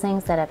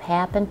blessings that have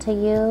happened to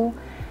you.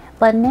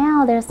 But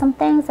now there's some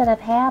things that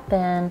have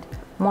happened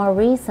more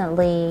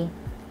recently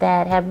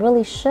that have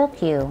really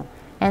shook you.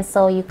 And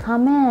so you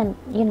come in,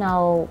 you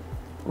know,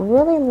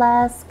 really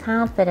less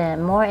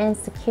confident, more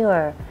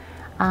insecure.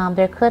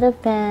 There could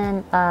have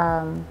been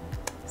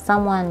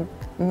someone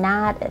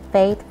not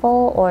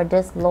faithful or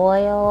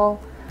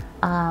disloyal.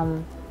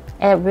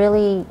 It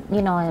really,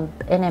 you know,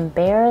 an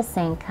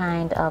embarrassing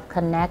kind of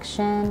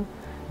connection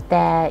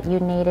that you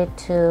needed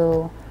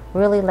to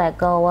really let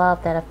go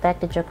of, that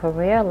affected your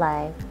career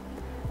life.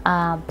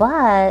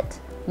 But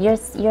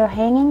you're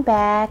hanging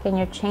back and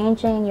you're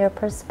changing your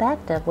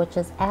perspective, which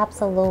is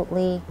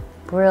absolutely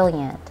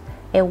brilliant.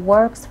 It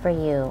works for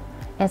you.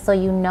 And so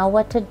you know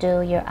what to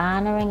do. You're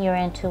honoring your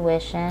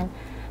intuition.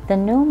 The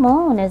new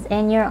moon is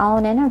in your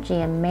own energy,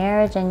 in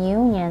marriage and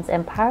unions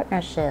and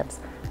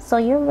partnerships. So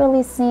you're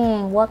really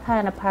seeing what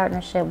kind of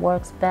partnership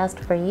works best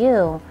for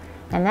you.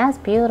 And that's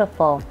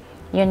beautiful.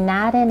 You're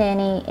not in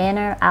any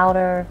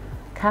inner-outer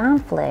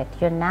conflict.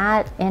 You're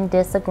not in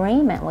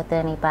disagreement with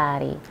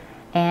anybody.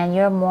 And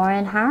you're more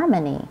in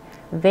harmony,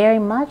 very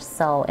much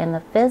so, in the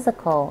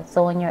physical.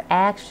 So in your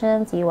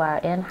actions, you are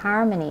in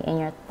harmony. In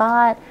your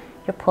thought,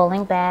 you're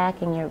pulling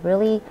back and you're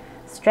really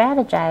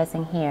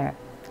strategizing here.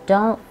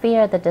 Don't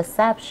fear the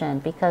deception,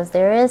 because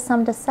there is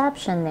some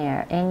deception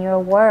there in your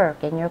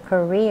work, in your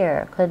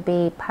career. Could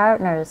be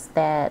partners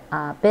that,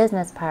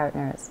 business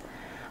partners.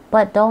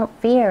 But don't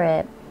fear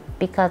it,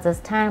 because it's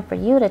time for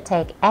you to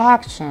take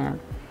action.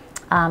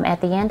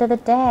 At the end of the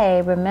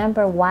day,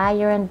 remember why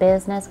you're in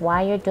business,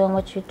 why you're doing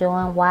what you're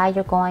doing, why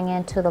you're going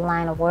into the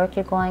line of work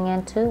you're going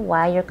into,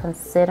 why you're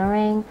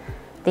considering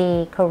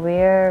the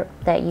career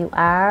that you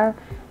are.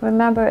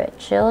 Remember,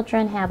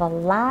 children have a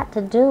lot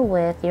to do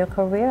with your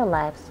career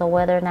life. So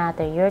whether or not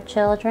they're your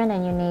children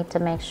and you need to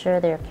make sure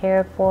they're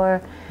cared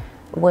for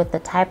with the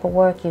type of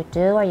work you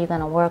do, are you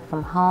going to work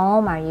from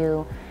home? Are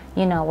you,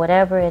 you know,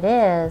 whatever it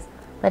is.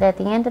 But at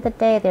the end of the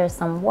day, there's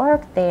some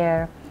work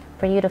there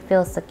for you to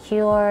feel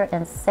secure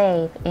and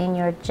safe in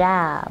your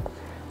job.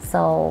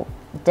 So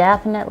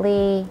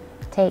definitely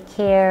take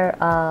care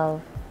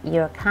of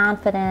your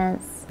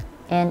confidence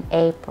in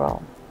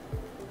April.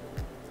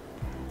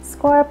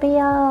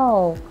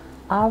 Scorpio.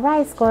 All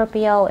right,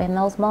 Scorpio, in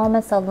those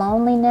moments of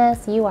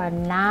loneliness, you are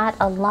not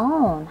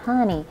alone,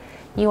 honey.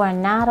 You are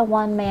not a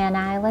one-man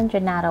island.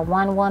 You're not a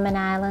one-woman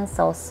island,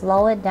 so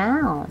slow it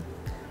down.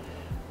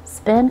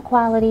 Spend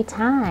quality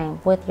time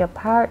with your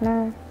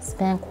partner.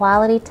 Spend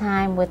quality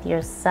time with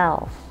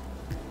yourself.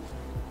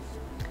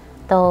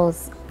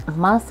 Those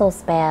muscle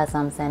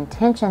spasms and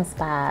tension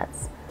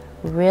spots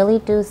really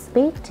do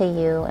speak to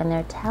you, and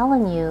they're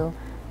telling you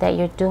that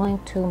you're doing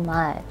too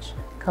much.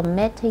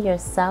 Commit to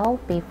yourself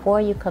before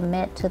you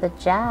commit to the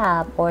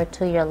job or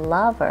to your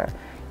lover.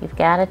 You've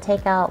got to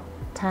take out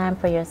time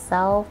for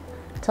yourself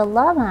to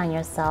love on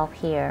yourself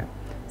here.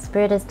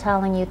 Spirit is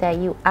telling you that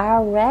you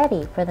are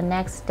ready for the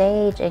next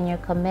stage in your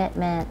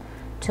commitment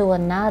to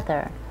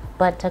another,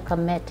 but to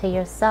commit to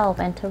yourself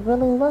and to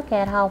really look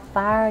at how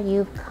far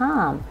you've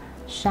come.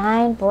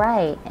 Shine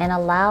bright and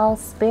allow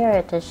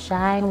Spirit to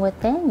shine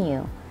within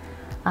you.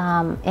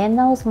 In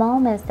those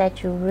moments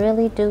that you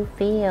really do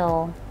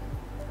feel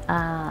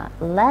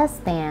less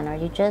than, or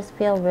you just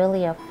feel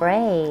really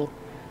afraid,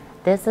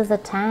 this is a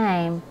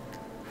time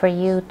for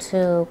you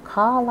to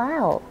call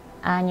out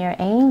on your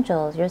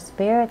angels, your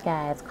spirit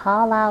guides.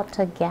 Call out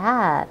to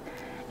God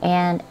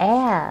and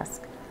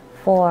ask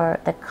for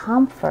the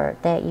comfort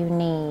that you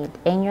need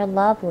in your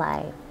love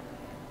life.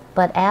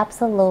 But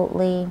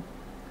absolutely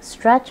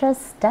stretch your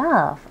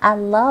stuff. I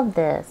love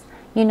this.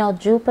 You know,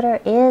 Jupiter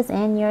is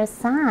in your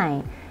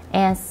sign,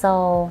 and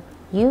so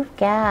you've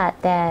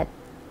got that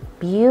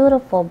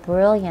beautiful,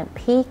 brilliant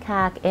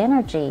peacock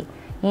energy.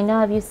 You know,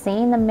 have you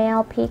seen the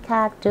male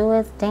peacock do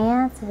his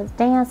dance? His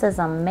dance is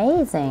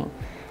amazing.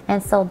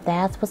 And so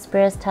that's what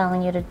Spirit's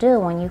telling you to do.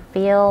 When you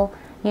feel,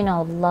 you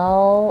know,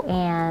 low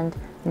and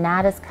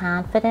not as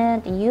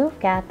confident, you've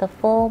got the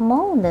full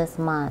moon this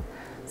month.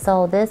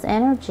 So this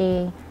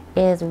energy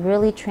is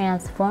really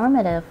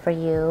transformative for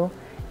you,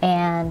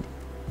 and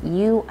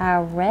you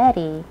are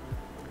ready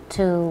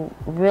to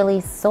really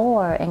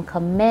soar and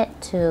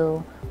commit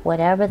to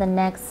whatever the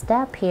next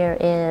step here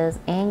is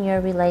in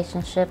your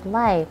relationship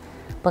life.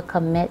 But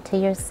commit to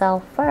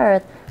yourself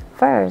first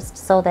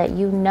so that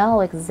you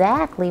know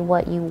exactly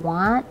what you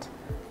want,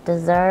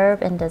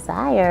 deserve, and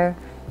desire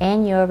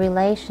in your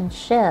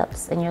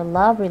relationships, in your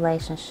love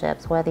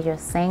relationships, whether you're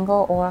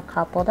single or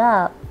coupled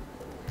up.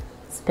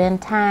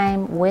 Spend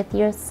time with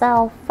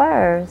yourself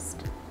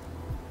first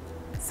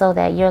so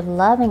that you're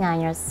loving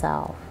on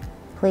yourself.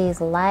 Please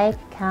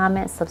like,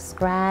 comment,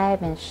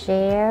 subscribe, and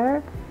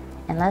share.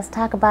 And let's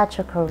talk about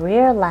your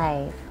career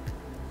life.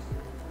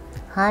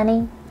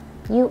 Honey,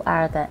 you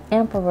are the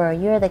emperor,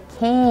 you're the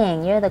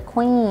king, you're the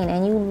queen,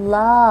 and you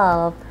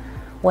love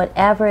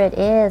whatever it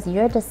is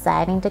you're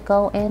deciding to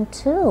go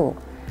into.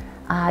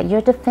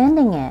 You're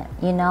defending it.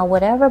 You know,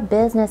 whatever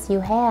business you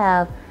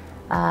have,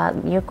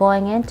 you're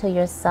going into,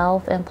 your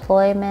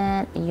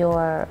self-employment,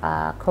 your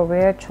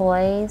career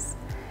choice,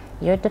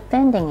 you're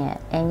defending it,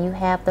 and you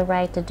have the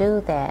right to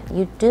do that.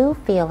 You do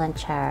feel in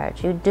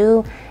charge. You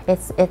do.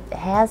 It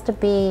has to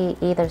be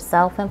either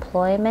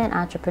self-employment,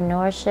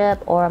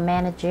 entrepreneurship, or a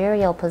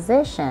managerial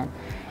position,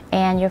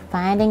 and you're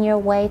finding your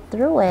way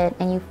through it,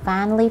 and you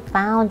finally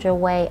found your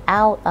way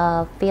out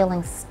of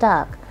feeling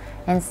stuck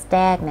and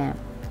stagnant.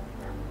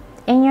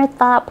 In your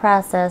thought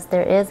process,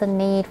 there is a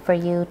need for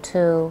you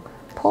to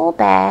pull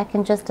back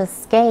and just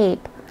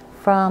escape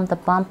from the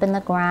bump in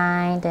the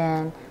grind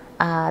and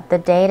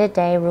the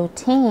day-to-day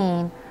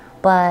routine,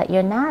 but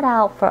you're not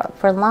out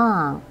for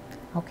long,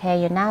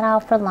 okay? You're not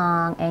out for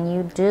long, and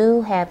you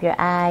do have your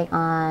eye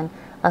on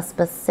a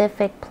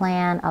specific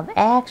plan of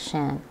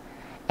action,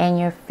 and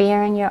you're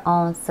fearing your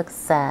own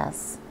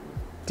success.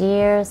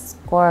 Dear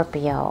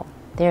Scorpio,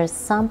 there's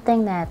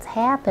something that's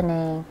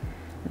happening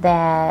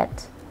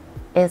that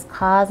is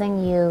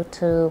causing you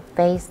to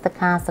face the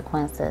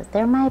consequences.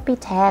 There might be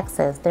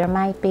taxes, there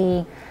might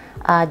be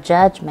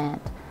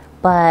judgment,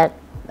 but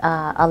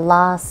a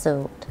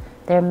lawsuit.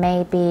 There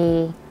may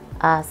be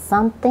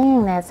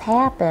something that's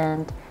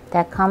happened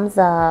that comes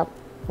up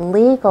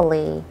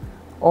legally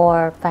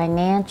or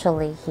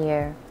financially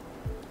here.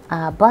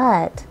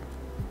 But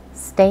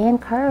stay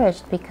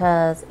encouraged,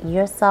 because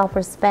your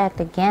self-respect,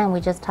 again, we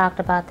just talked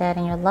about that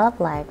in your love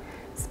life.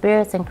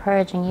 Spirit's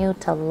encouraging you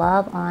to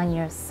love on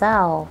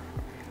yourself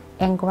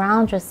and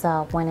ground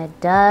yourself. When it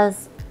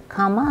does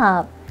come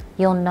up,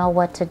 you'll know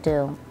what to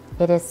do.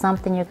 It is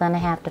something you're going to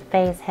have to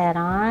face head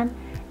on.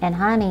 And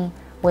honey,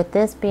 with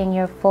this being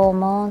your full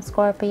moon,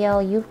 Scorpio,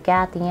 you've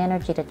got the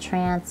energy to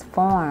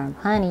transform.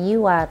 Honey,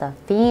 you are the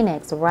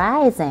phoenix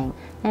rising.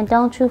 And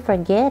don't you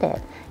forget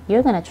it.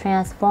 You're going to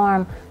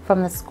transform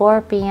from the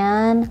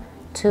scorpion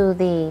to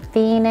the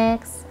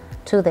phoenix,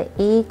 to the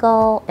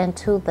eagle, and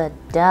to the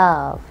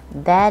dove.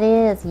 That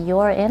is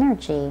your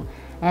energy.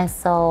 And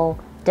so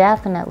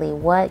definitely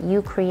what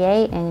you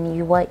create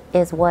and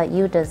what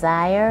you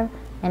desire,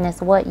 and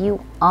it's what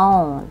you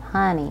own,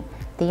 honey.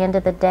 At the end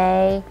of the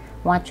day,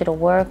 I want you to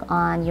work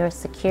on your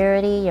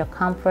security, your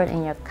comfort,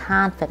 and your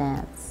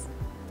confidence.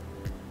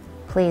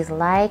 Please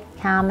like,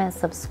 comment,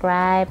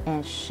 subscribe,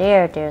 and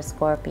share, dear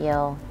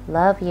Scorpio.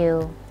 Love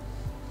you.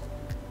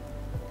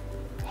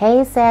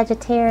 Hey,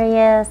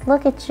 Sagittarius,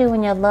 look at you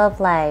in your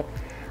love life.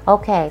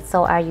 Okay,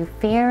 so are you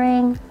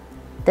fearing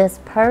this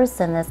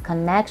person, this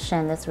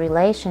connection, this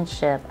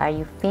relationship? Are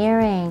you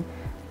fearing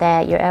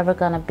that you're ever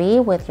going to be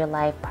with your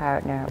life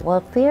partner?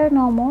 Well, fear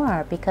no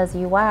more, because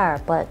you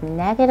are. But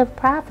negative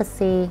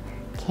prophecy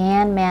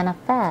can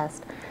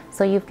manifest.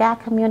 So you've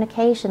got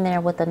communication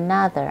there with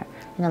another,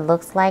 and it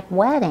looks like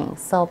wedding.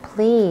 So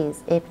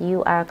please, if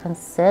you are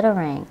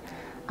considering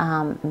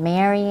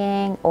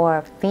marrying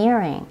or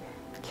fearing,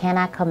 can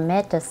I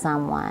commit to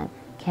someone?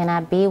 Can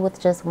I be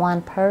with just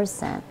one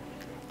person?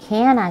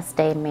 Can I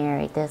stay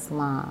married this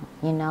long?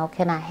 You know,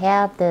 can I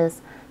have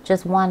this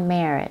just one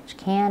marriage?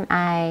 Can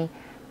I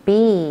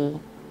be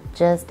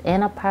just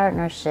in a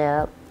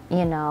partnership,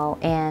 you know,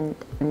 and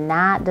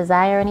not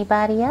desire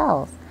anybody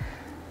else?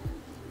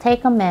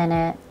 Take a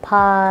minute,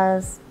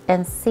 pause,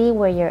 and see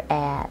where you're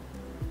at.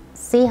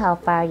 See how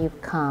far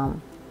you've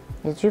come.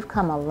 Because you've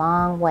come a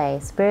long way.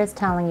 Spirit's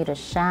telling you to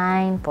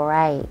shine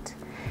bright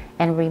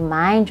and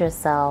remind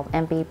yourself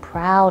and be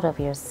proud of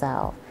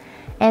yourself.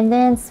 And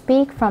then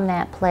speak from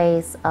that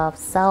place of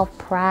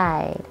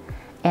self-pride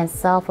and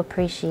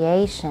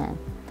self-appreciation.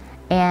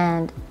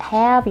 And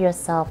have your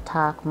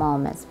self-talk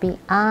moments. Be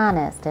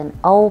honest and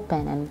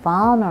open and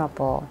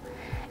vulnerable.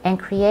 And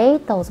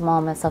create those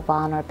moments of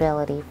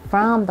vulnerability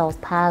from those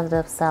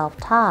positive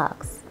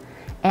self-talks.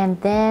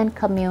 And then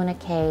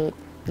communicate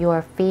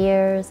your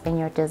fears and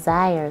your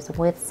desires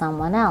with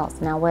someone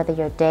else. Now, whether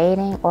you're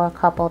dating or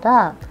coupled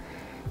up,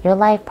 your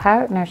life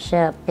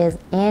partnership is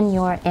in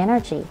your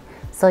energy.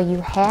 So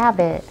you have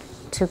it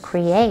to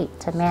create,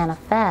 to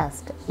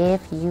manifest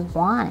if you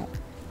want it.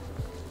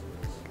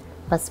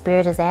 But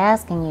Spirit is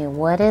asking you,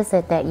 what is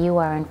it that you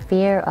are in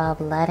fear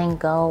of letting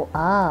go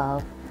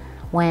of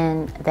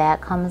when that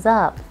comes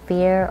up?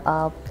 Fear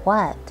of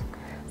what?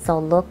 So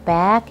look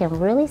back and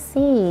really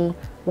see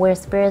where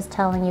Spirit's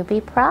telling you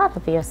be proud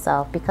of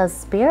yourself, because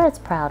Spirit's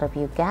proud of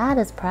you. God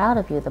is proud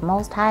of you. The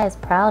Most High is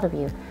proud of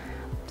you.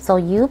 So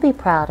you be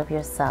proud of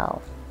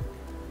yourself.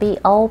 Be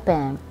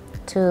open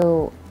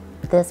to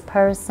this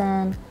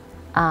person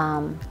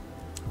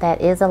that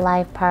is a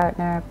life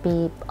partner.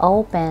 Be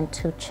open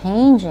to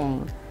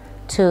changing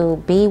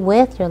to be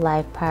with your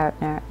life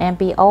partner, and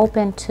be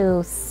open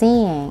to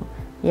seeing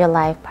your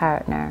life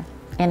partner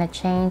in a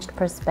changed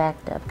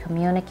perspective.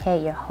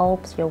 Communicate your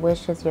hopes, your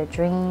wishes, your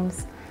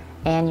dreams,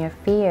 and your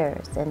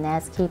fears. And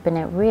that's keeping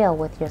it real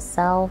with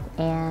yourself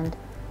and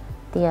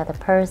the other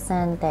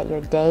person that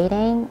you're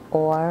dating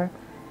or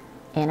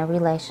in a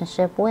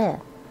relationship with.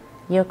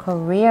 Your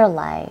career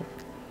life.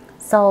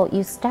 So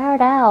you start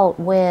out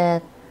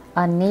with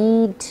a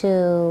need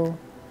to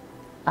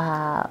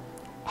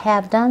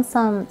have done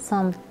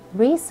some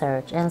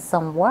research and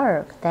some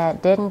work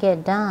that didn't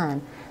get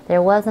done.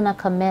 There wasn't a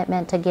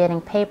commitment to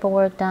getting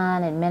paperwork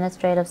done,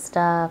 administrative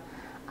stuff,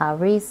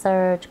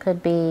 research,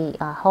 could be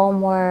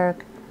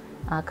homework,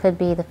 could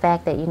be the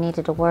fact that you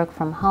needed to work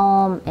from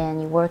home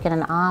and you work in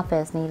an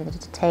office, needed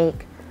to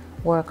take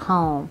work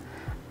home.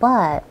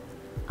 But,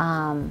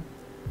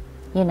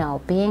 you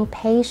know, being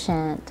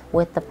patient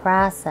with the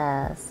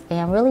process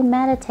and really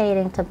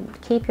meditating to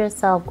keep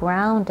yourself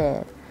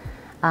grounded.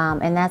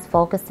 And that's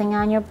focusing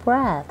on your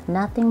breath,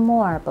 nothing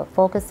more, but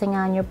focusing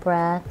on your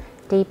breath,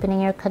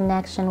 deepening your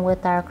connection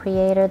with our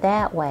Creator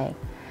that way.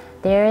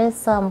 There is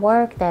some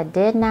work that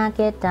did not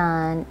get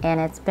done, and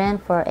it's been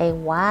for a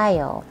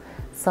while.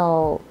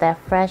 So that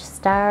fresh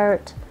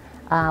start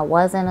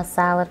wasn't a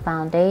solid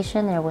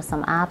foundation. There were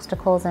some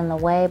obstacles in the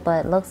way,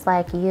 but it looks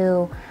like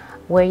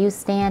where you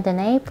stand in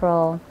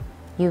April,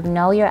 you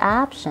know your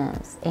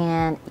options,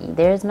 and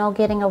there's no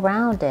getting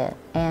around it.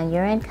 And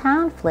you're in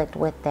conflict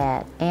with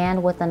that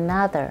and with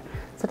another.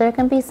 So there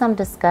can be some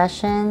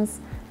discussions.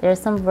 There's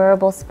some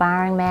verbal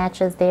sparring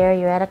matches there.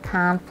 You're at a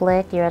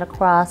conflict. You're at a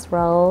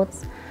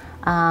crossroads.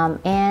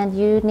 And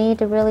you need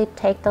to really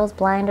take those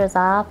blinders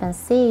off and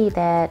see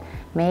that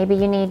maybe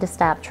you need to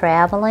stop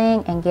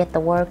traveling and get the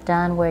work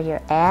done where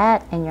you're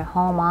at in your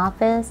home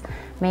office.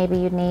 Maybe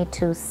you need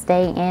to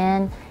stay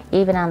in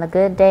even on the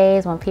good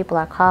days when people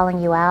are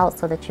calling you out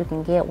so that you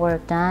can get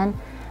work done.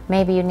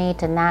 Maybe you need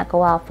to not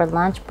go out for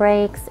lunch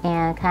breaks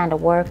and kind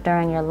of work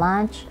during your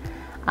lunch.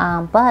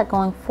 But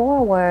going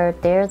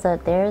forward, there's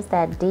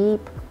that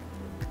deep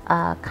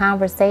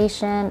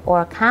conversation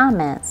or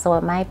comment, so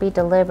it might be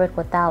delivered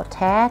without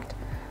tact.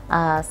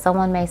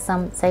 Someone may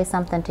say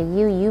something to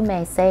you. You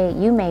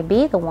may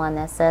be the one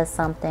that says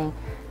something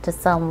to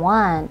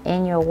someone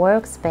in your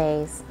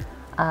workspace.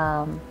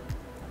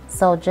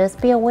 So just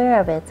be aware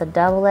of it. It's a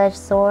double-edged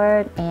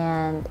sword,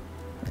 and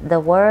the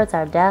words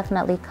are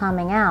definitely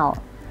coming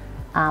out,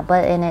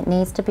 and it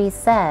needs to be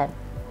said.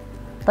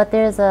 But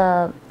there's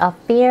a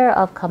fear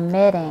of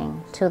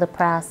committing to the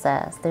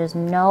process. There's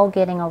no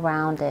getting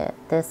around it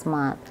this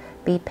month.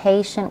 Be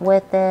patient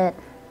with it.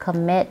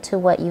 Commit to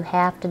what you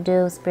have to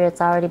do.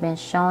 Spirit's already been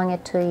showing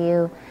it to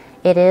you.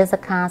 It is a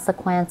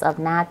consequence of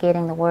not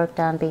getting the work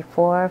done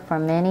before for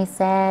many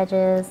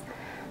Sages.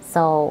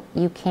 So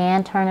you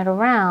can turn it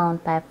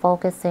around by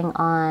focusing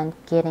on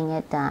getting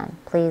it done.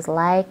 Please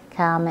like,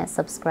 comment,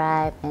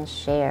 subscribe, and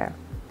share.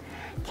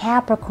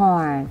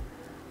 Capricorn,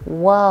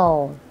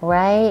 whoa,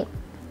 right?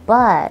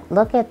 But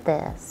look at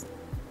this.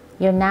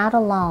 You're not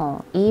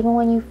alone, even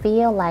when you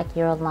feel like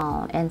you're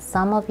alone. And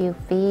some of you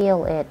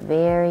feel it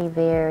very,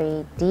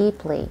 very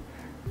deeply.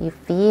 You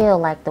feel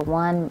like the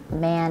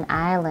one-man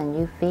island.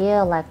 You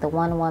feel like the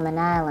one-woman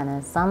island.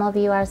 And some of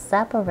you are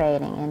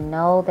separating and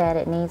know that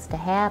it needs to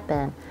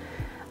happen.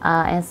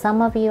 And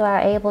some of you are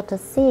able to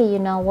see, you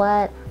know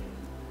what?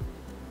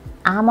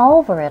 I'm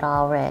over it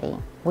already.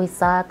 We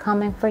saw it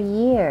coming for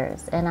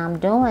years. And I'm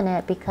doing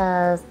it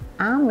because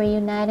I'm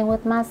reuniting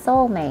with my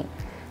soulmate.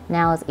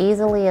 Now, as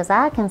easily as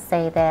I can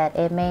say that,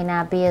 it may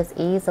not be as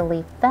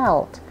easily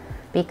felt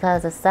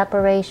because the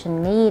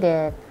separation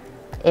needed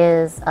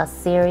is a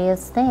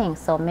serious thing.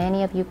 So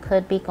many of you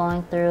could be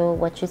going through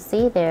what you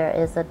see there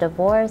is a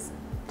divorce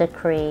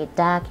decree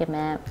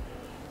document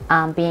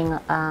being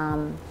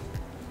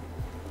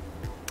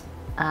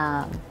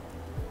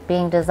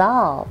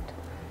dissolved.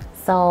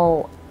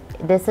 So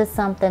this is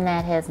something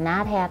that has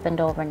not happened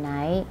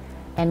overnight.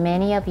 And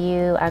many of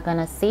you are going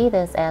to see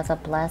this as a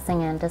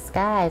blessing in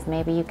disguise.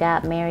 Maybe you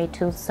got married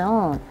too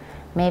soon.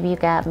 Maybe you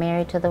got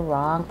married to the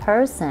wrong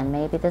person.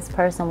 Maybe this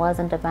person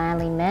wasn't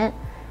divinely meant.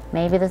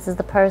 Maybe this is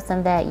the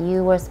person that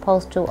you were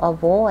supposed to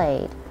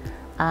avoid.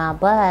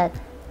 But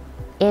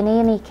in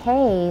any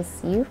case,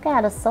 you've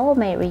got a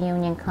soulmate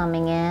reunion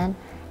coming in,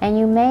 and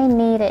you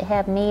may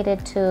have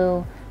needed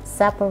to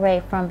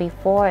separate from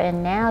before,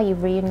 and now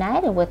you've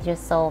reunited with your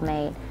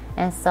soulmate.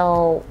 And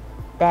so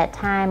that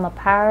time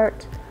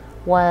apart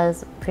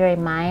was very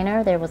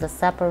minor. There was a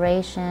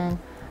separation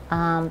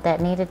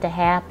that needed to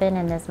happen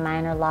in this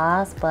minor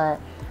loss, but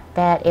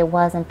that it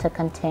wasn't to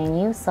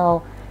continue.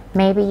 So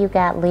maybe you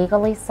got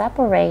legally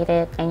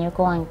separated and you're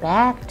going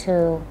back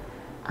to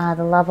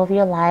the love of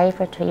your life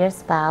or to your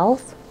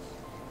spouse.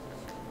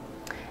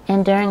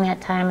 And during that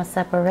time of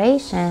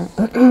separation,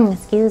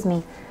 excuse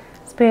me,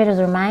 Spirit is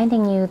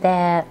reminding you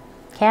that,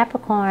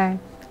 Capricorn,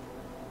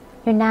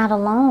 you're not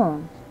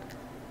alone.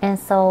 And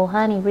so,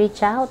 honey,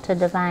 reach out to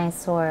Divine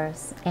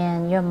Source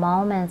in your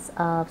moments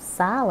of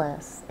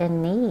solace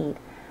and need.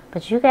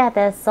 But you got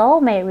that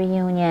soulmate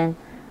reunion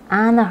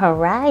on the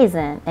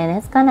horizon, and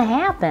it's going to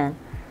happen.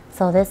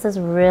 So this is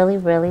really,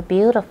 really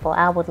beautiful.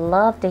 I would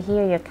love to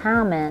hear your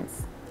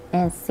comments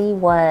and see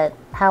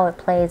how it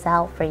plays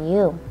out for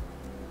you.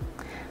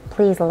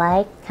 Please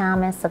like,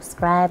 comment,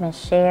 subscribe, and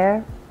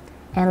share.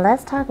 And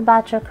let's talk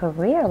about your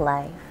career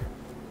life.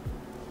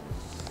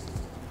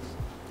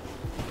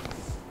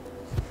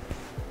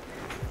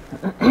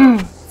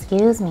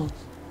 Excuse me.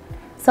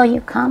 So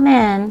you come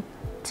in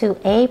to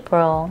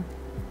April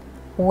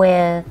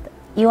with,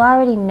 you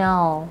already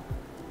know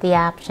the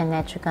option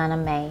that you're going to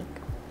make.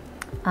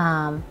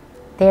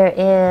 There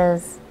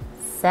is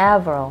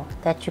several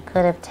that you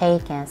could have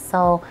taken.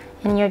 So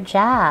in your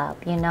job,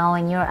 you know,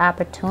 in your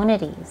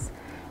opportunities,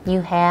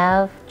 you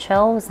have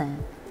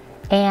chosen.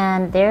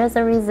 And there's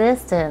a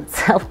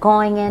resistance of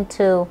going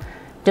into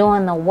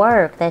doing the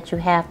work that you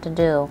have to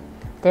do.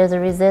 There's a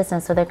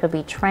resistance. So there could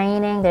be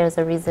training. There's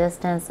a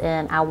resistance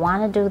in, I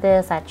want to do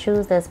this. I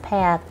choose this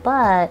path,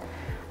 but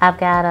I've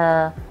got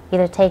to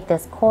either take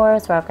this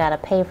course or I've got to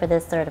pay for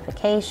this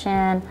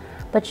certification.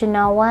 But you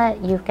know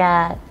what? You've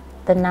got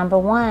the number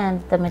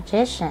one, the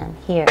Magician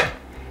here.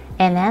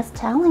 And that's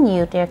telling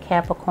you, dear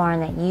Capricorn,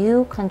 that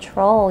you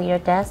control your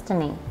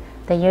destiny,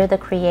 that you're the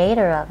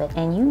creator of it.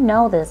 And you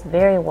know this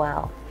very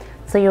well.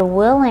 So you're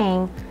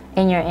willing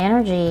in your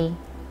energy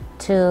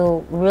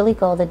to really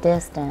go the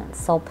distance.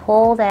 So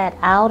pull that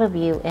out of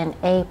you in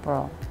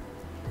April.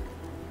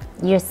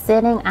 You're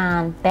sitting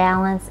on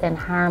balance and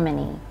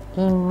harmony,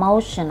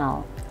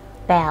 emotional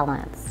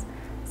balance.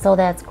 So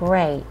that's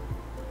great.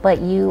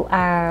 But you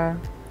are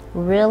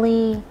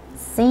really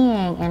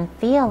seeing and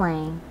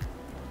feeling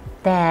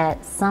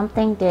that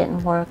something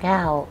didn't work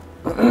out.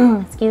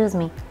 Excuse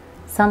me.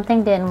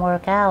 Something didn't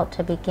work out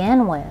to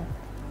begin with.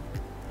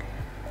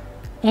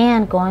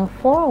 And going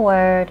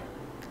forward,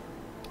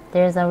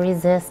 there's a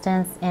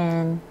resistance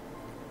in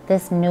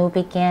this new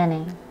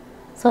beginning.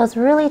 So it's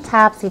really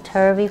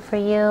topsy-turvy for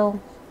you.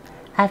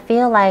 I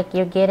feel like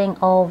you're getting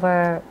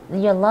over,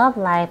 your love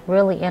life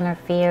really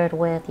interfered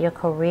with your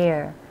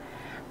career.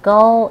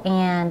 Go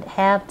and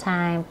have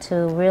time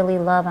to really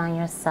love on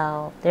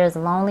yourself. There's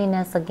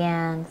loneliness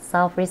again,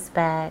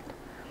 self-respect.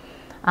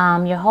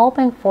 You're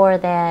hoping for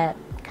that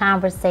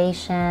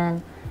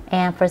conversation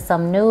and for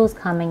some news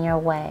coming your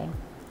way.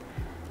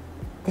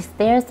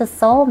 There's the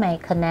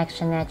soulmate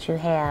connection that you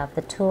have,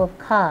 the Two of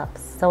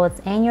Cups. So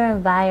it's in your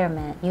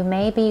environment. You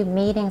may be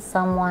meeting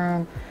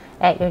someone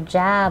at your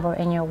job or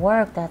in your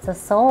work that's a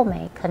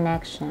soulmate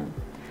connection.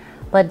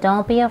 But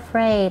don't be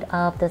afraid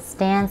of the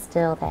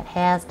standstill that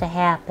has to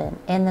happen.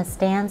 In the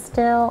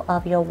standstill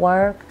of your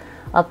work,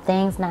 of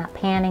things not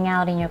panning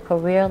out in your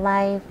career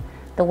life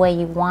the way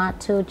you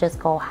want to, just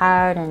go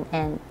hard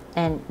and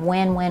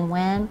win, win,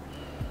 win.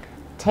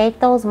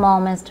 take those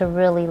moments to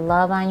really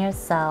love on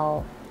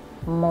yourself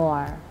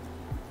more.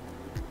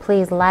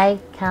 Please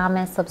like,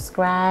 comment,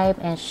 subscribe,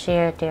 and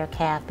share, dear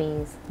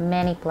Cappies.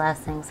 Many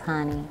blessings,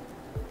 honey.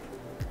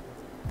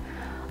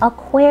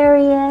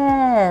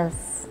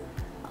 Aquarius.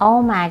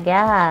 Oh my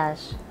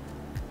gosh.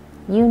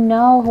 You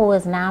know who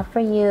is not for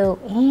you,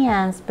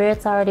 and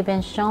Spirit's already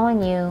been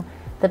showing you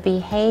the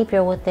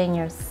behavior within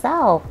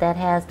yourself that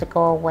has to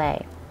go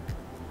away.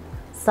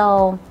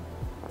 So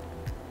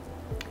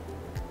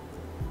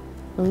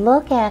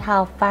look at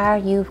how far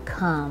you've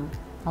come,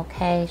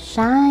 okay?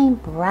 Shine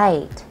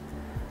bright.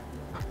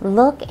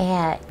 Look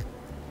at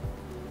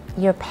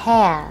your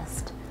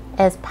past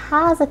as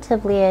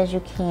positively as you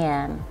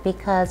can,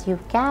 because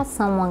you've got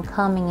someone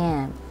coming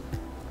in.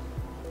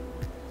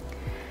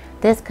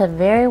 This could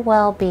very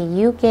well be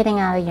you getting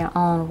out of your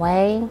own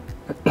way,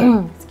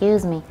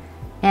 excuse me,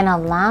 and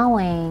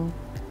allowing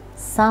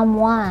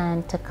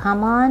someone to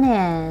come on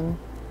in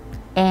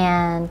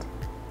and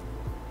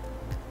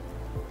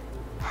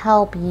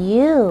help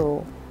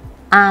you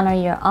honor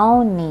your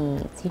own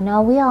needs. You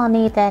know, we all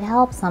need that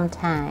help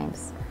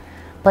sometimes.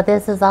 But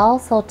this is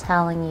also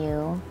telling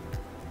you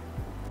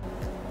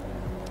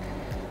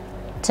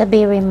to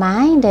be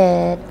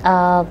reminded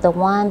of the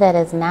one that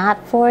is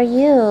not for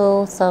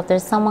you. So if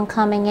there's someone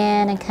coming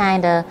in and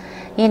kind of,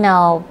 you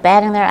know,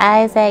 batting their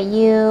eyes at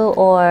you,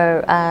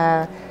 or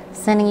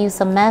sending you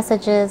some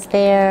messages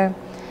there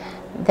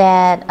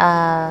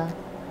that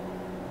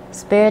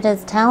Spirit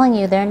is telling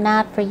you they're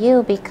not for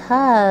you,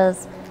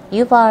 because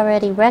you've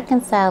already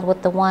reconciled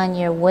with the one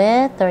you're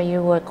with or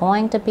you were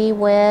going to be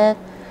with.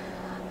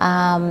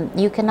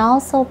 You can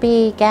also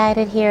be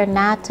guided here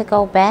not to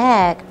go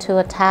back to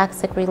a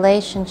toxic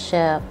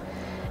relationship,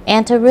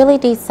 and to really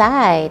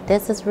decide.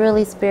 This is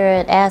really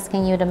Spirit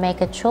asking you to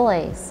make a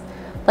choice,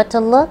 but to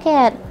look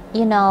at,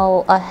 you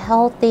know, a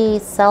healthy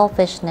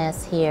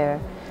selfishness here,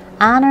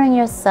 honoring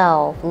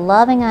yourself,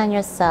 loving on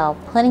yourself,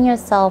 putting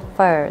yourself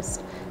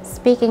first,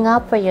 speaking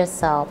up for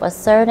yourself,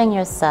 asserting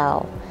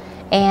yourself,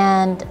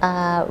 and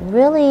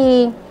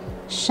really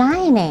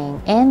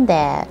shining in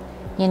that.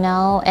 You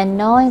know, and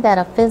knowing that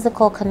a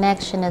physical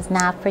connection is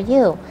not for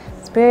you.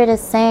 Spirit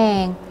is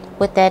saying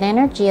with that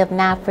energy of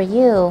not for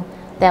you,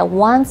 that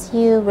once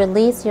you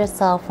release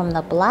yourself from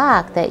the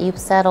block that you've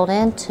settled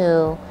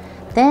into,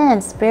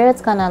 then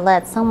Spirit's going to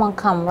let someone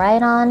come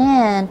right on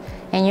in,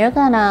 and you're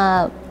going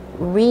to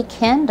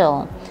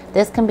rekindle.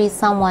 This can be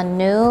someone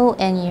new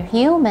and you're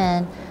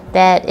human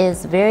that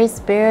is very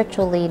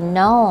spiritually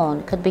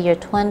known. Could be your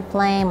twin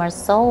flame or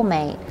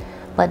soulmate.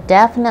 But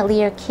definitely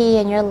your key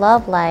in your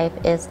love life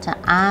is to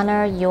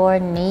honor your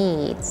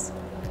needs.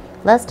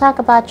 Let's talk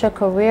about your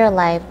career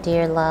life,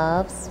 dear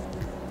loves.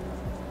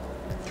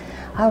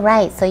 All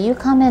right, so you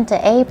come into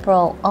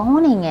April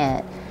owning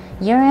it.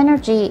 Your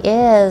energy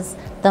is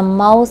the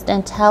most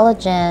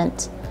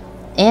intelligent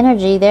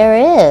energy there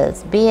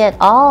is, be it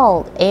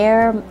all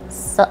air,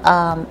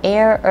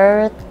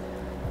 earth,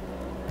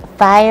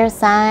 fire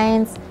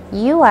signs.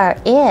 You are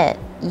it.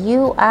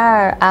 You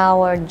are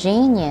our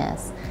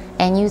genius.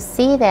 And you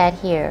see that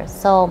here.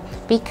 So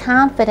be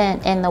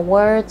confident in the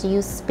words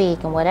you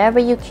speak, and whatever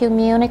you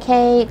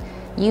communicate,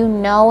 you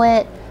know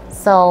it.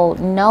 So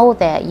know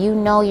that you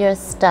know your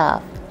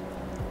stuff.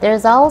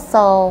 There's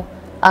also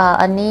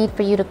a need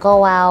for you to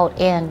go out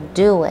and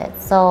do it.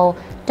 So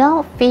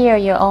don't fear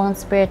your own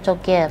spiritual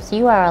gifts.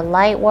 You are a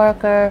light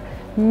worker.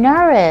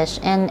 Nourish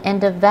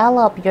and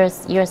develop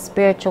your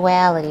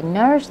spirituality.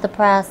 Nourish the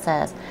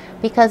process,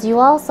 because you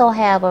also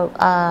have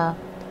a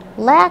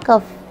lack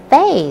of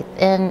faith,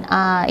 and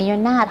you're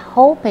not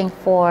hoping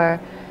for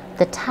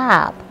the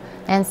top.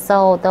 And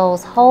so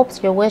those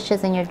hopes, your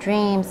wishes, and your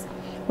dreams,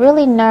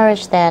 really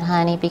nourish that,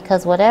 honey,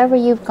 because whatever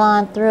you've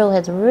gone through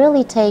has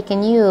really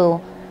taken you,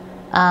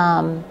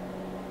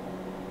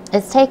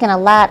 it's taken a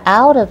lot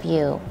out of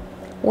you.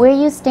 Where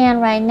you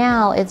stand right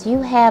now is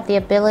you have the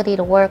ability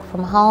to work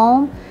from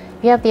home.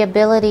 You have the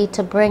ability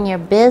to bring your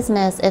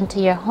business into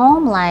your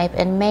home life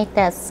and make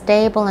that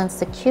stable and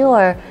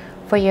secure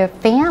for your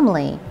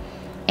family.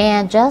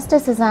 And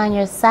justice is on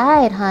your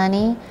side,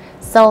 honey.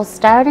 So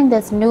starting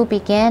this new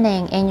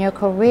beginning in your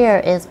career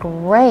is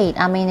great.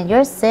 I mean,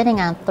 you're sitting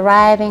on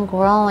thriving,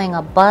 growing,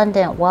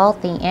 abundant,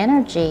 wealthy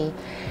energy.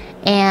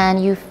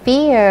 And you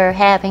fear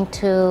having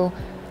to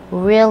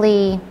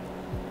really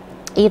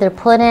either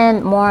put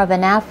in more of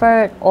an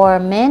effort, or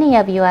many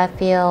of you, I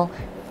feel,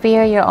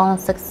 fear your own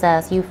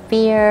success. You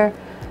fear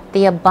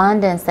the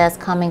abundance that's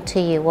coming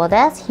to you. Well,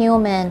 that's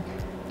human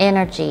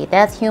energy.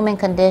 That's human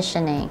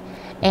conditioning.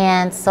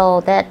 And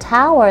so that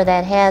tower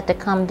that had to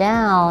come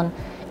down,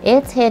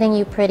 it's hitting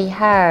you pretty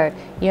hard.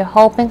 You're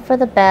hoping for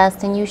the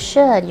best, and you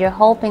should. You're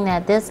hoping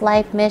that this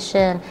life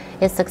mission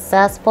is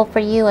successful for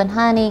you. And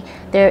honey,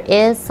 there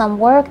is some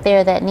work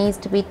there that needs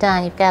to be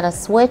done. You've got to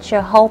switch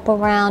your hope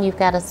around. You've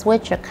got to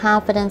switch your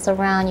confidence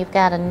around. You've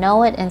got to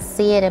know it and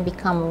see it and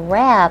become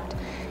wrapped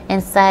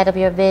inside of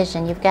your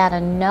vision. You've got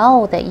to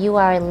know that you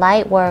are a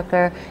light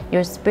worker,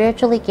 you're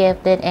spiritually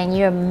gifted, and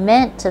you're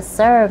meant to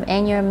serve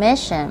in your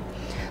mission.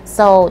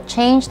 So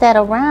change that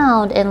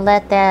around and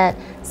let that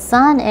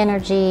sun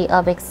energy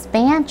of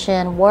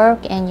expansion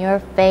work in your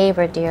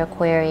favor, dear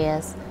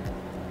Aquarius.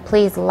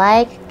 Please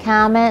like,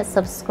 comment,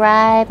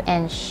 subscribe,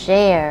 and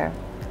share.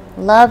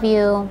 Love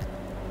you.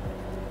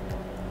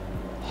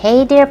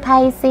 Hey, dear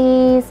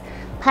Pisces.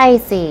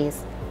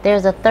 Pisces,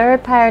 there's a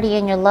third party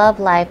in your love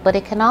life, but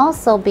it can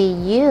also be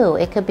you.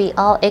 It could be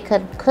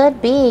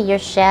could be your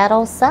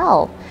shadow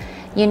self.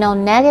 You know,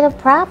 negative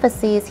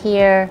prophecies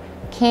here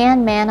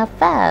can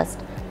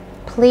manifest.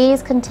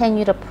 Please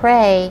continue to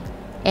pray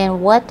in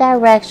what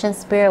direction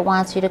Spirit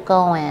wants you to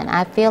go in.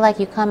 I feel like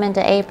you come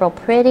into April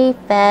pretty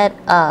fed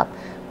up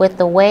with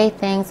the way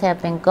things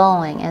have been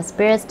going, and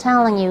Spirit's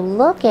telling you,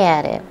 look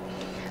at it.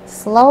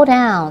 Slow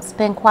down.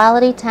 Spend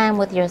quality time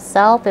with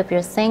yourself. If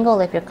you're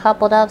single, if you're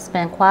coupled up,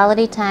 spend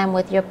quality time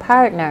with your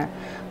partner.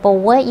 But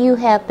what you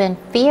have been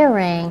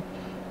fearing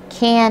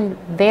can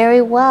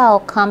very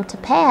well come to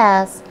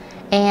pass,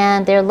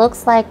 and there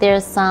looks like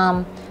there's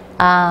some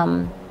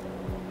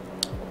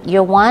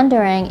you're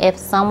wondering if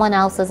someone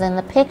else is in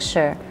the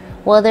picture.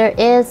 Well, there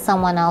is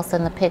someone else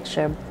in the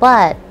picture,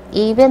 but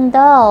even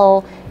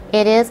though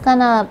it is going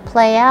to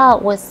play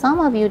out with some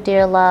of you,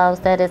 dear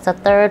loves, that it's a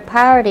third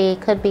party,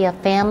 could be a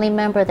family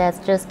member that's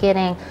just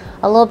getting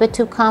a little bit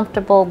too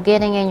comfortable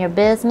getting in your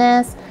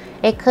business.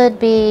 It could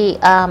be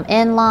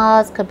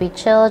in-laws, could be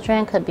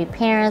children, could be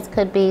parents,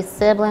 could be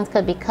siblings,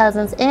 could be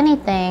cousins,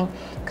 anything.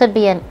 Could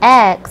be an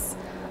ex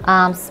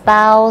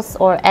spouse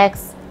or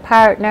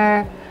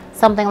ex-partner,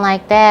 something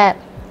like that.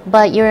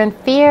 But you're in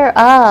fear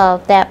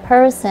of that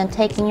person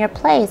taking your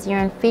place. You're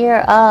in fear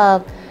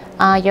of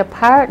your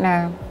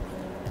partner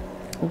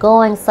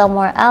going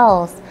somewhere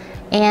else,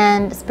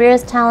 and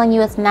Spirit's telling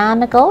you it's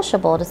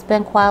non-negotiable to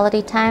spend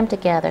quality time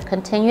together.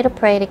 Continue to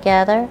pray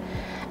together.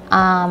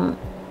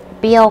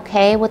 Be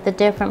okay with the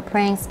different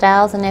praying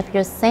styles, and if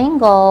you're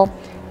single,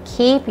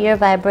 keep your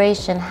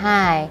vibration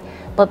high,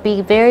 but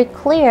be very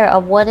clear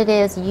of what it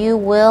is you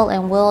will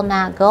and will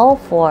not go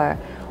for.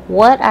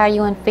 What are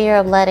you in fear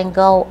of letting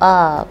go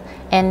of?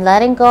 And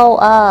letting go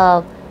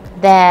of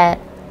that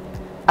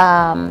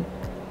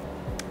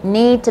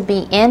need to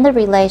be in the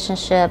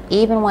relationship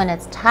even when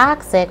it's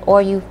toxic,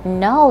 or you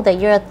know that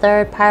you're a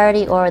third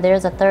party or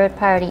there's a third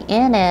party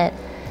in it,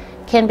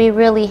 can be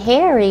really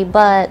hairy.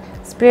 But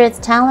Spirit's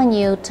telling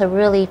you to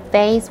really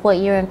face what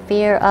you're in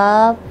fear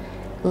of,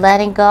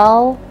 letting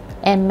go,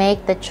 and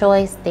make the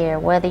choice there.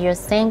 Whether you're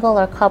single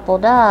or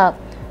coupled up,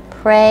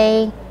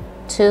 pray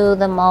to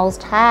the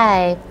Most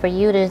High for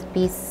you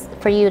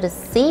to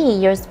see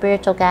your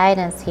spiritual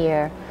guidance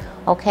here.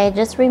 Okay,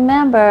 just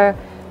remember,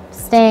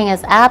 staying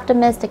as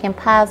optimistic and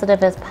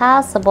positive as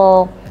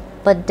possible,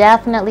 but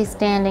definitely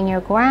standing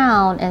your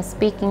ground and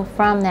speaking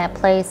from that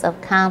place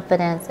of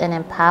confidence and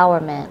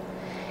empowerment.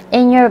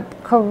 In your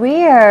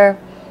career,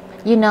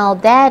 you know,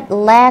 that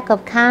lack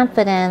of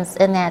confidence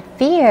and that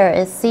fear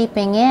is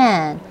seeping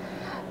in.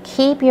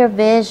 Keep your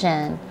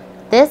vision.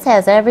 This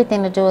has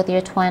everything to do with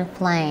your twin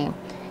flame.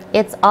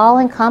 It's all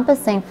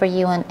encompassing for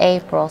you in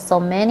April. So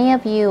many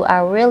of you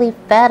are really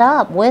fed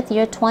up with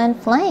your twin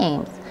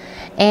flames.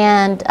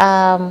 And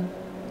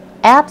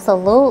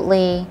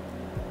absolutely,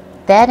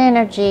 that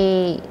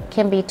energy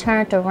can be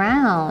turned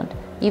around.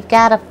 You've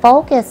got to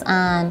focus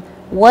on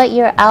what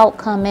your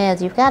outcome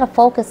is. You've got to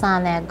focus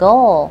on that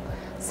goal.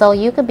 So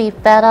you could be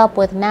fed up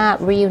with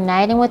not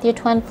reuniting with your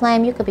twin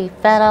flame. You could be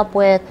fed up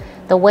with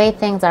the way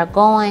things are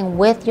going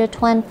with your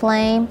twin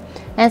flame.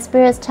 And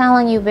Spirit's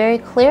telling you very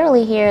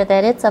clearly here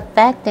that it's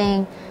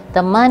affecting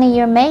the money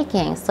you're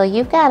making. So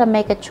you've got to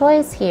make a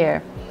choice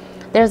here.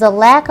 There's a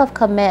lack of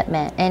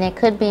commitment, and it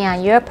could be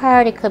on your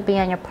part, it could be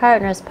on your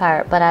partner's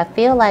part, but I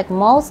feel like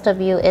most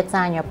of you, it's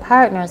on your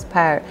partner's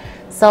part.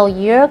 So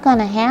you're going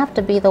to have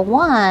to be the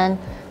one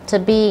to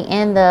be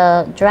in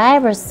the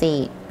driver's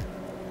seat.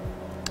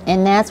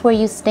 And that's where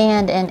you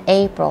stand in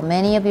April.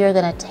 Many of you are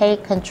going to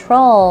take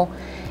control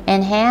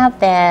and have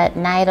that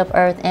Knight of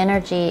Earth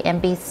energy and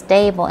be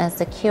stable and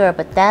secure,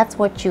 but that's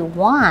what you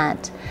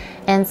want.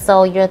 And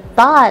so your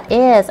thought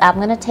is, I'm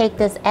going to take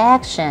this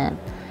action.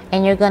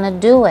 And you're going to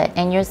do it,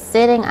 and you're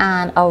sitting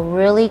on a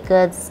really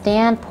good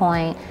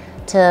standpoint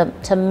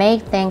to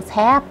make things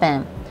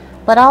happen.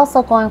 But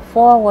also going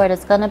forward,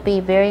 it's going to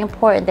be very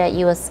important that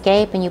you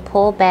escape and you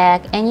pull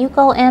back and you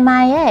go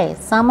MIA.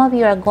 Some of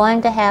you are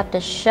going to have to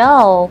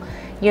show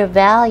your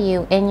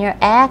value in your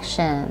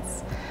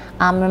actions.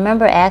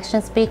 Remember,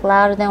 actions speak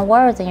louder than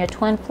words, and your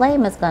twin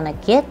flame is going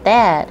to get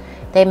that.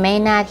 They may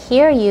not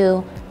hear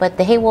you, but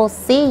they will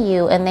see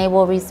you and they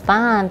will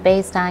respond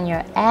based on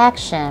your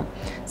action.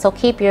 So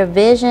keep your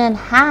vision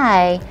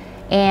high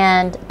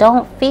and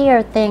don't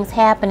fear things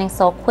happening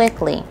so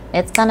quickly.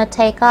 It's going to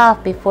take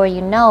off before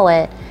you know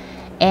it.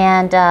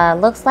 And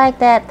looks like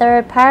that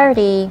third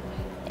party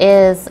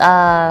is,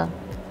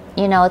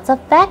 you know, it's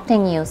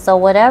affecting you. So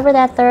whatever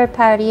that third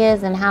party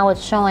is and how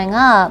it's showing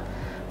up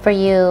for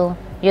you,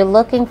 you're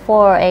looking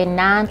for a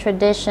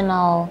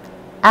non-traditional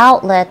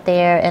outlet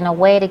there and a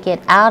way to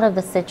get out of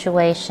the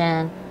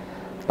situation.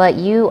 But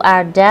you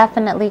are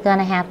definitely going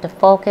to have to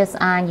focus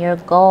on your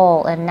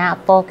goal and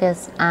not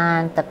focus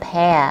on the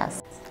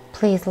past.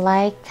 Please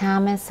like,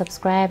 comment,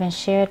 subscribe, and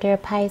share, dear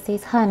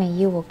Pisces. Honey,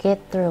 you will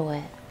get through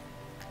it.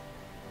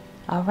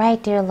 All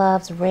right, dear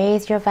loves,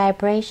 raise your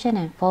vibration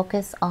and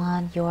focus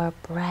on your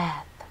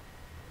breath.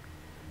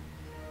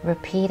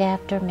 Repeat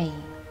after me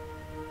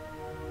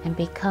and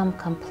become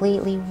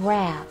completely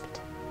wrapped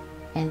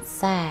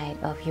inside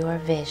of your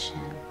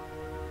vision.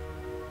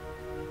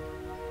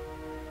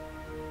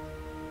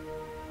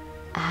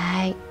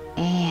 I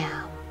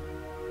am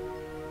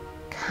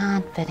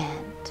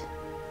confident.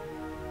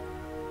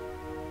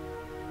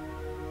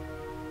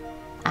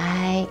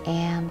 I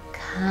am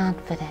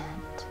confident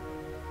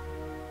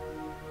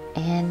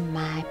in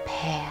my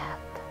path.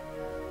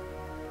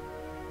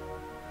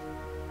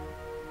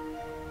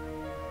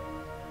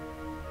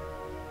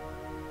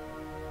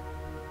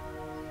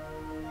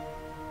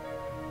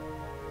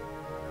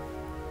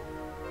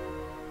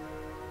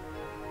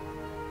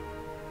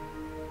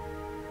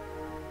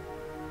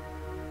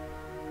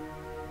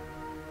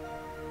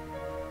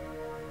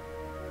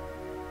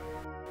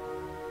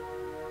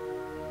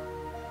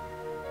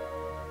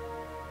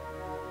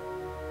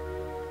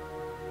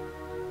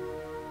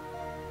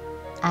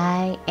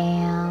 I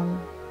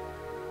am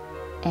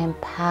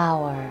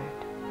empowered.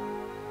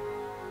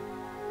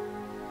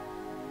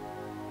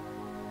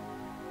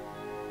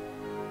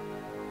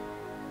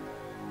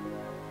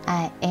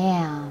 I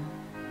am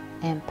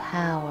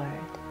empowered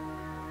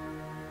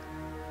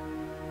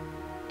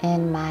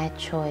in my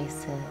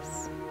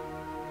choices.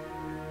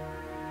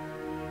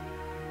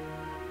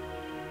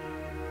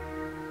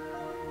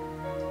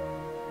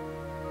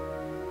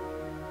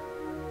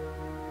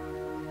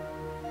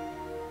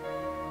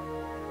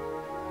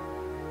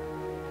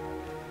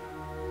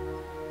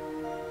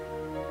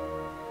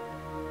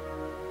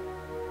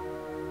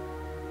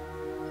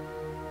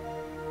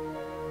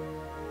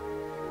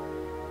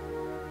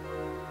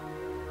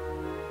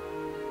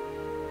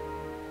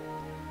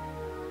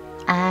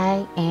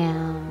 I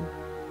am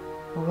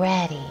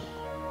ready.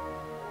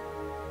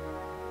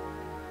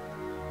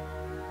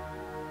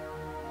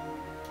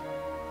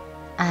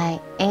 I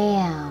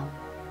am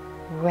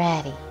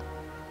ready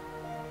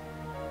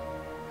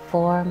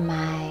for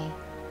my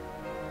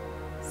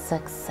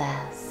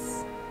success.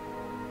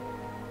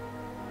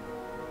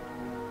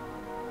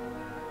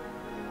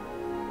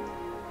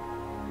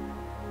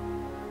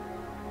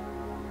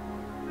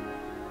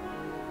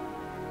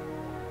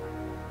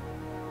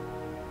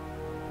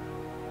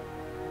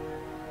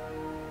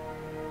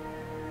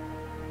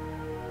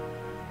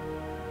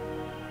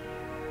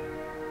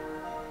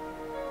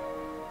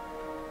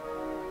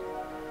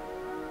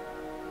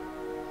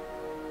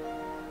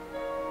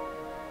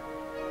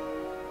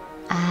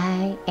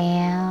 I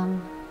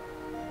am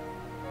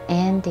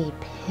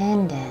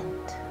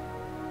independent.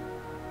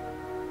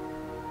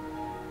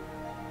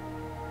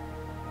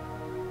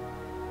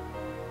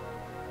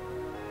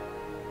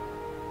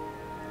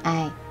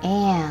 I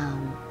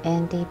am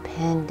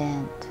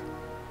independent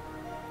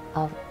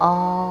of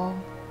all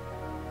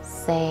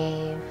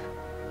save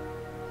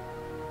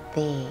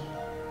thee.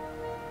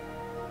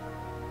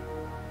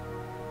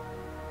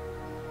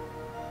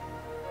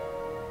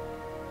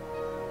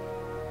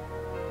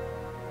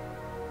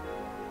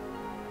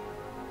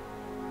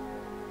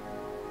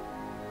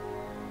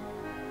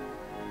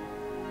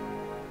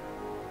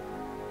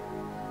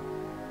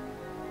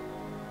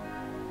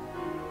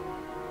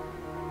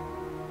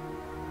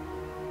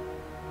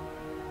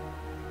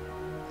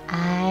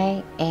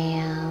 I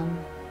am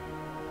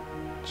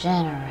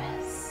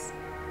generous.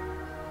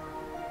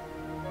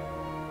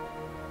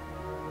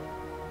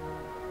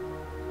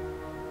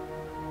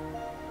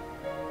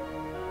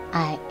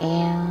 I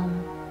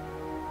am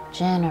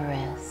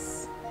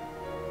generous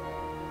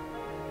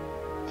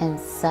in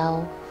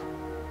self-love.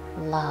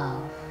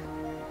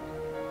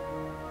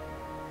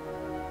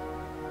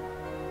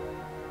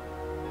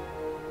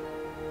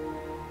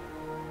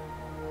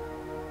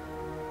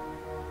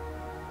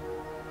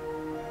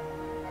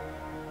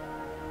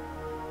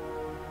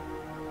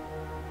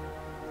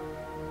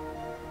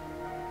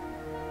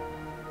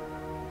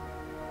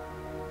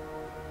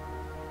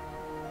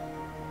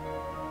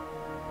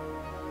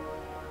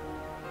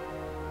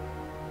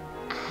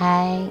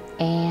 I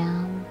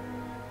am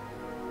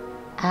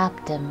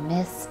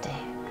optimistic.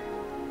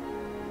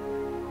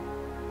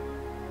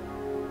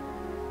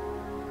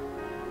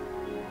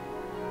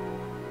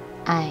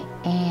 I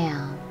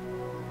am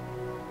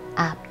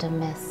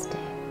optimistic.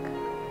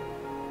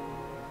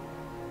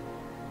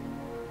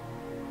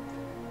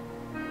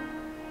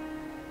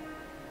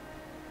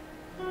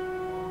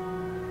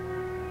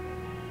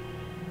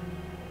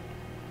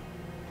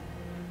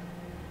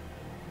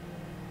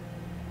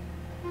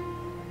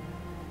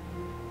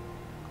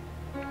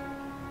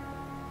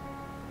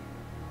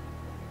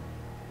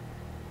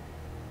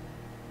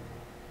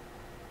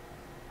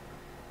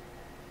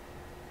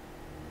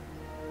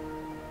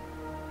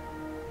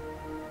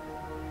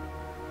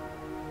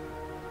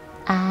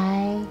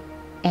 I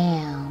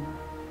am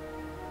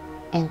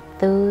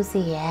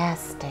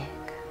enthusiastic.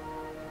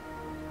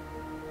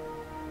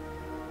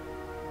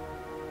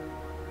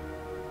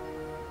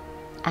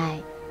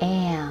 I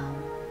am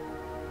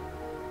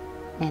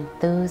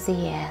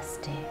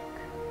enthusiastic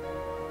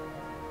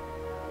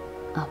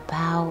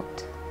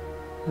about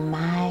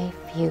my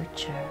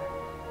future.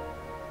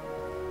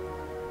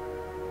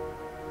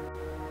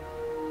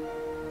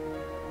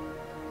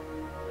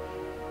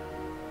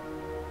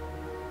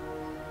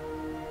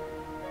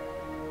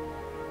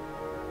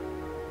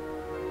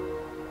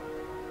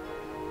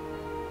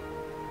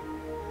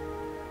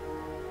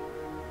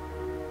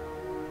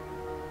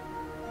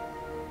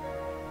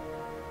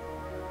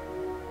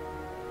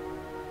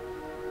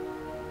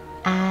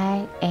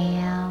 I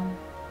am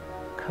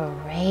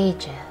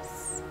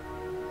courageous.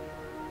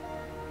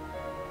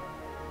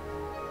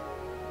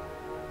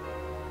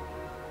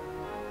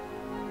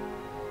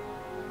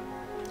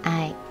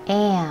 I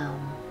am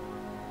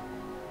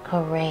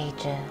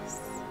courageous.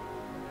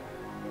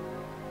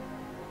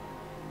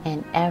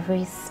 In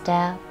every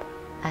step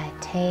I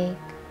take,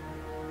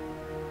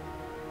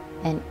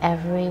 in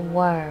every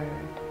word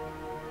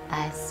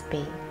I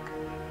speak.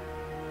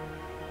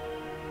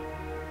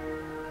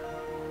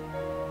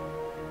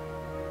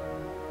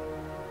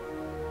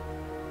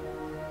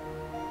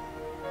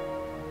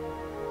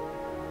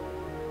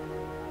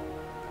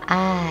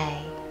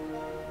 I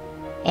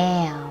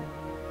am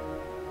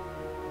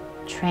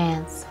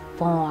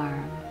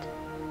transformed.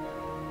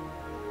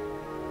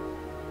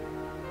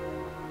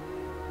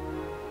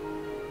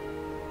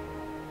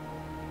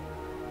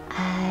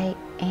 I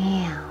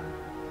am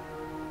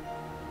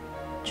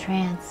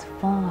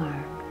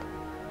transformed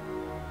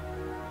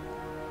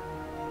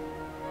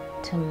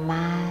to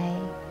my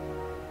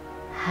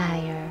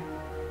higher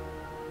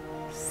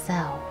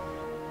self.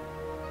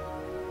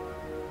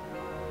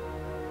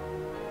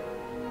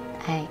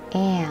 I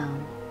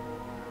am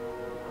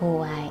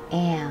who I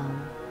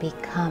am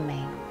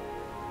becoming.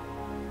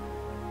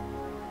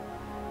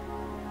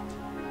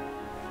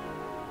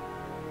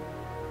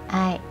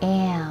 I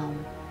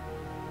am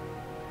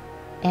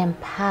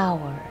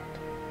empowered.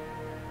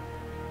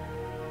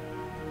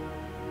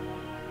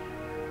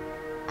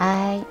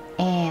 I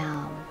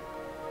am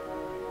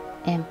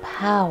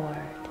empowered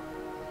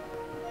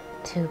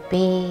to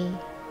be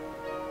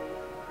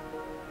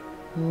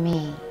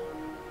me.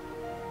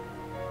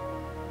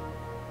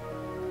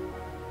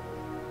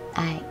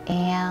 I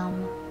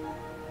am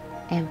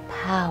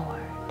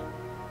empowered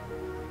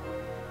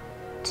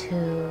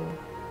to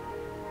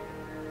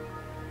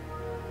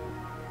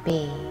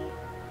be.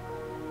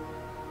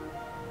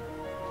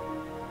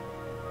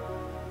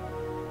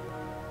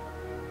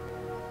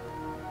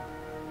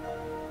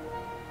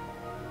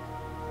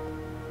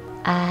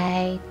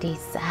 I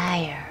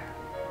desire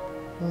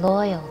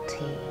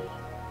loyalty.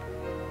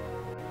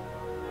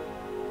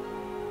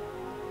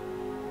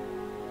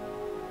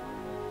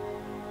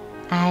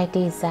 I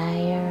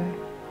desire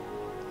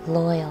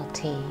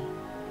loyalty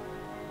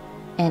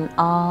in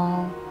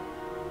all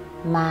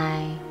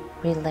my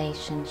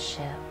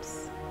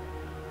relationships.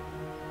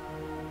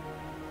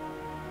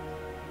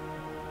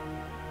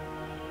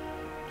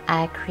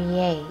 I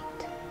create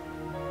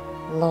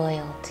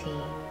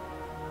loyalty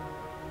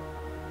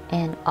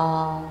in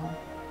all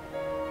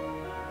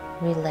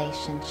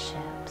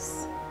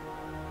relationships.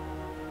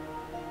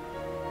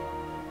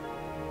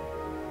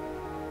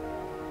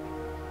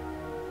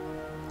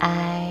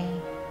 I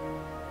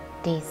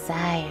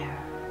desire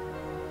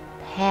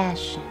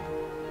passion.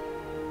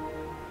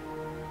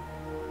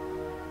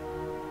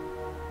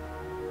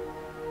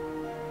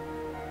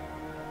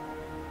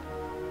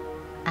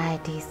 I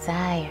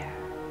desire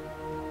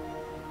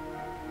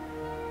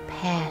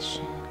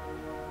passion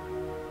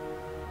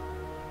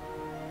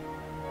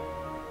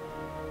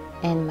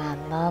in my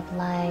love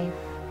life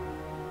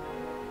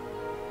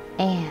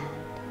and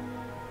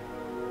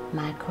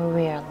my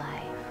career life.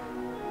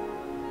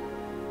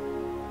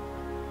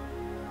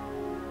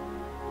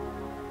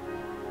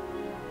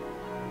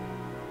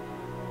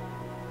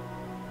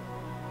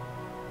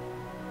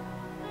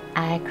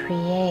 I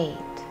create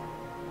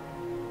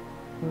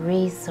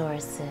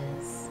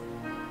resources.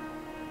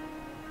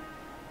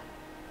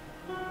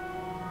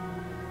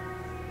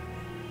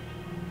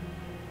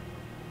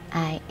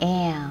 I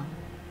am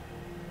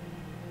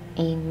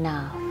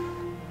enough.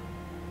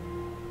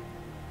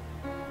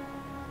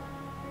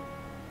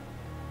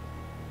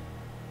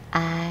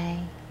 I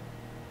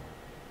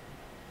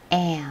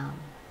am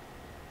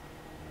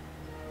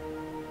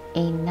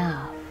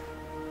enough.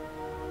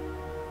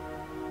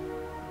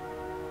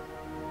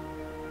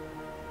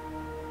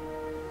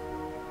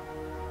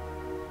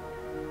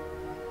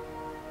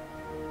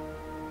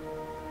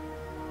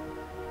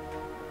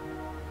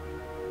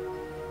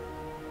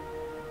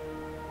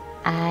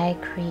 I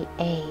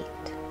create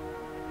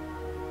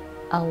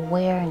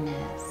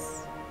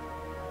awareness.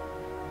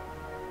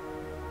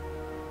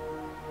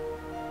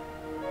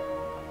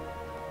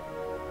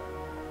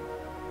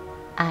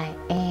 I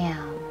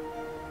am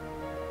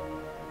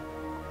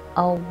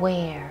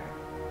aware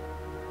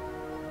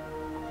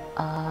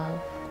of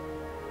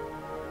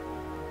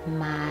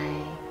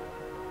my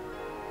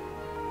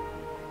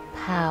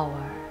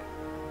power.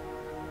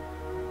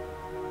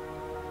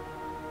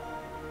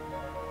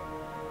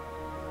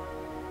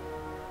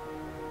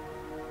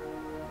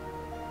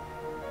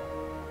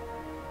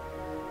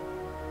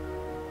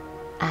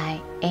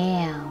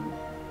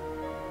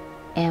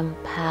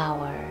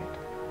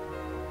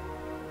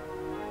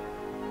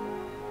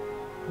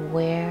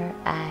 where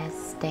I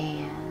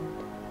stand.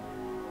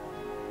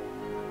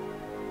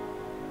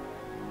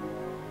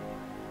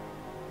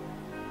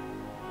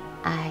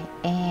 I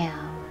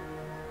am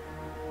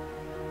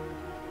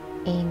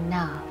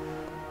enough.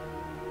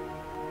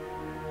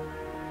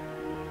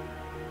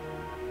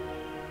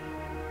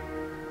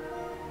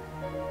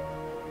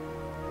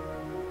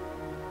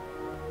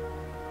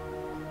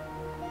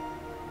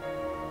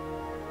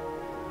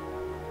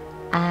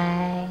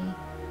 I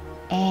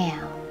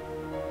am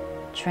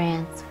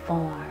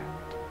transformed.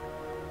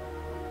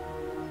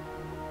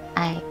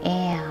 I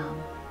am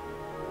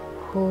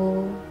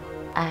who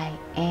I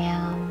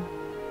am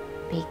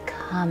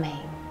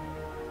becoming.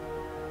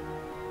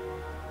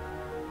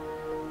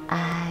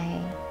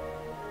 I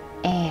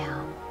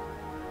am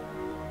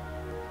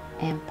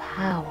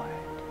empowered,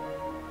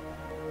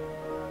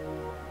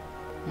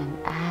 and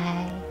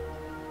I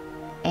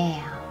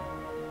am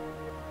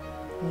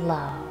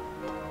loved.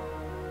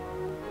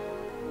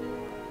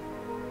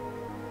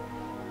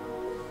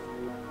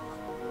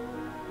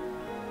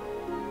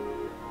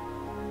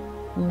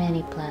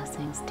 Many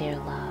blessings, dear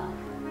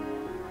love.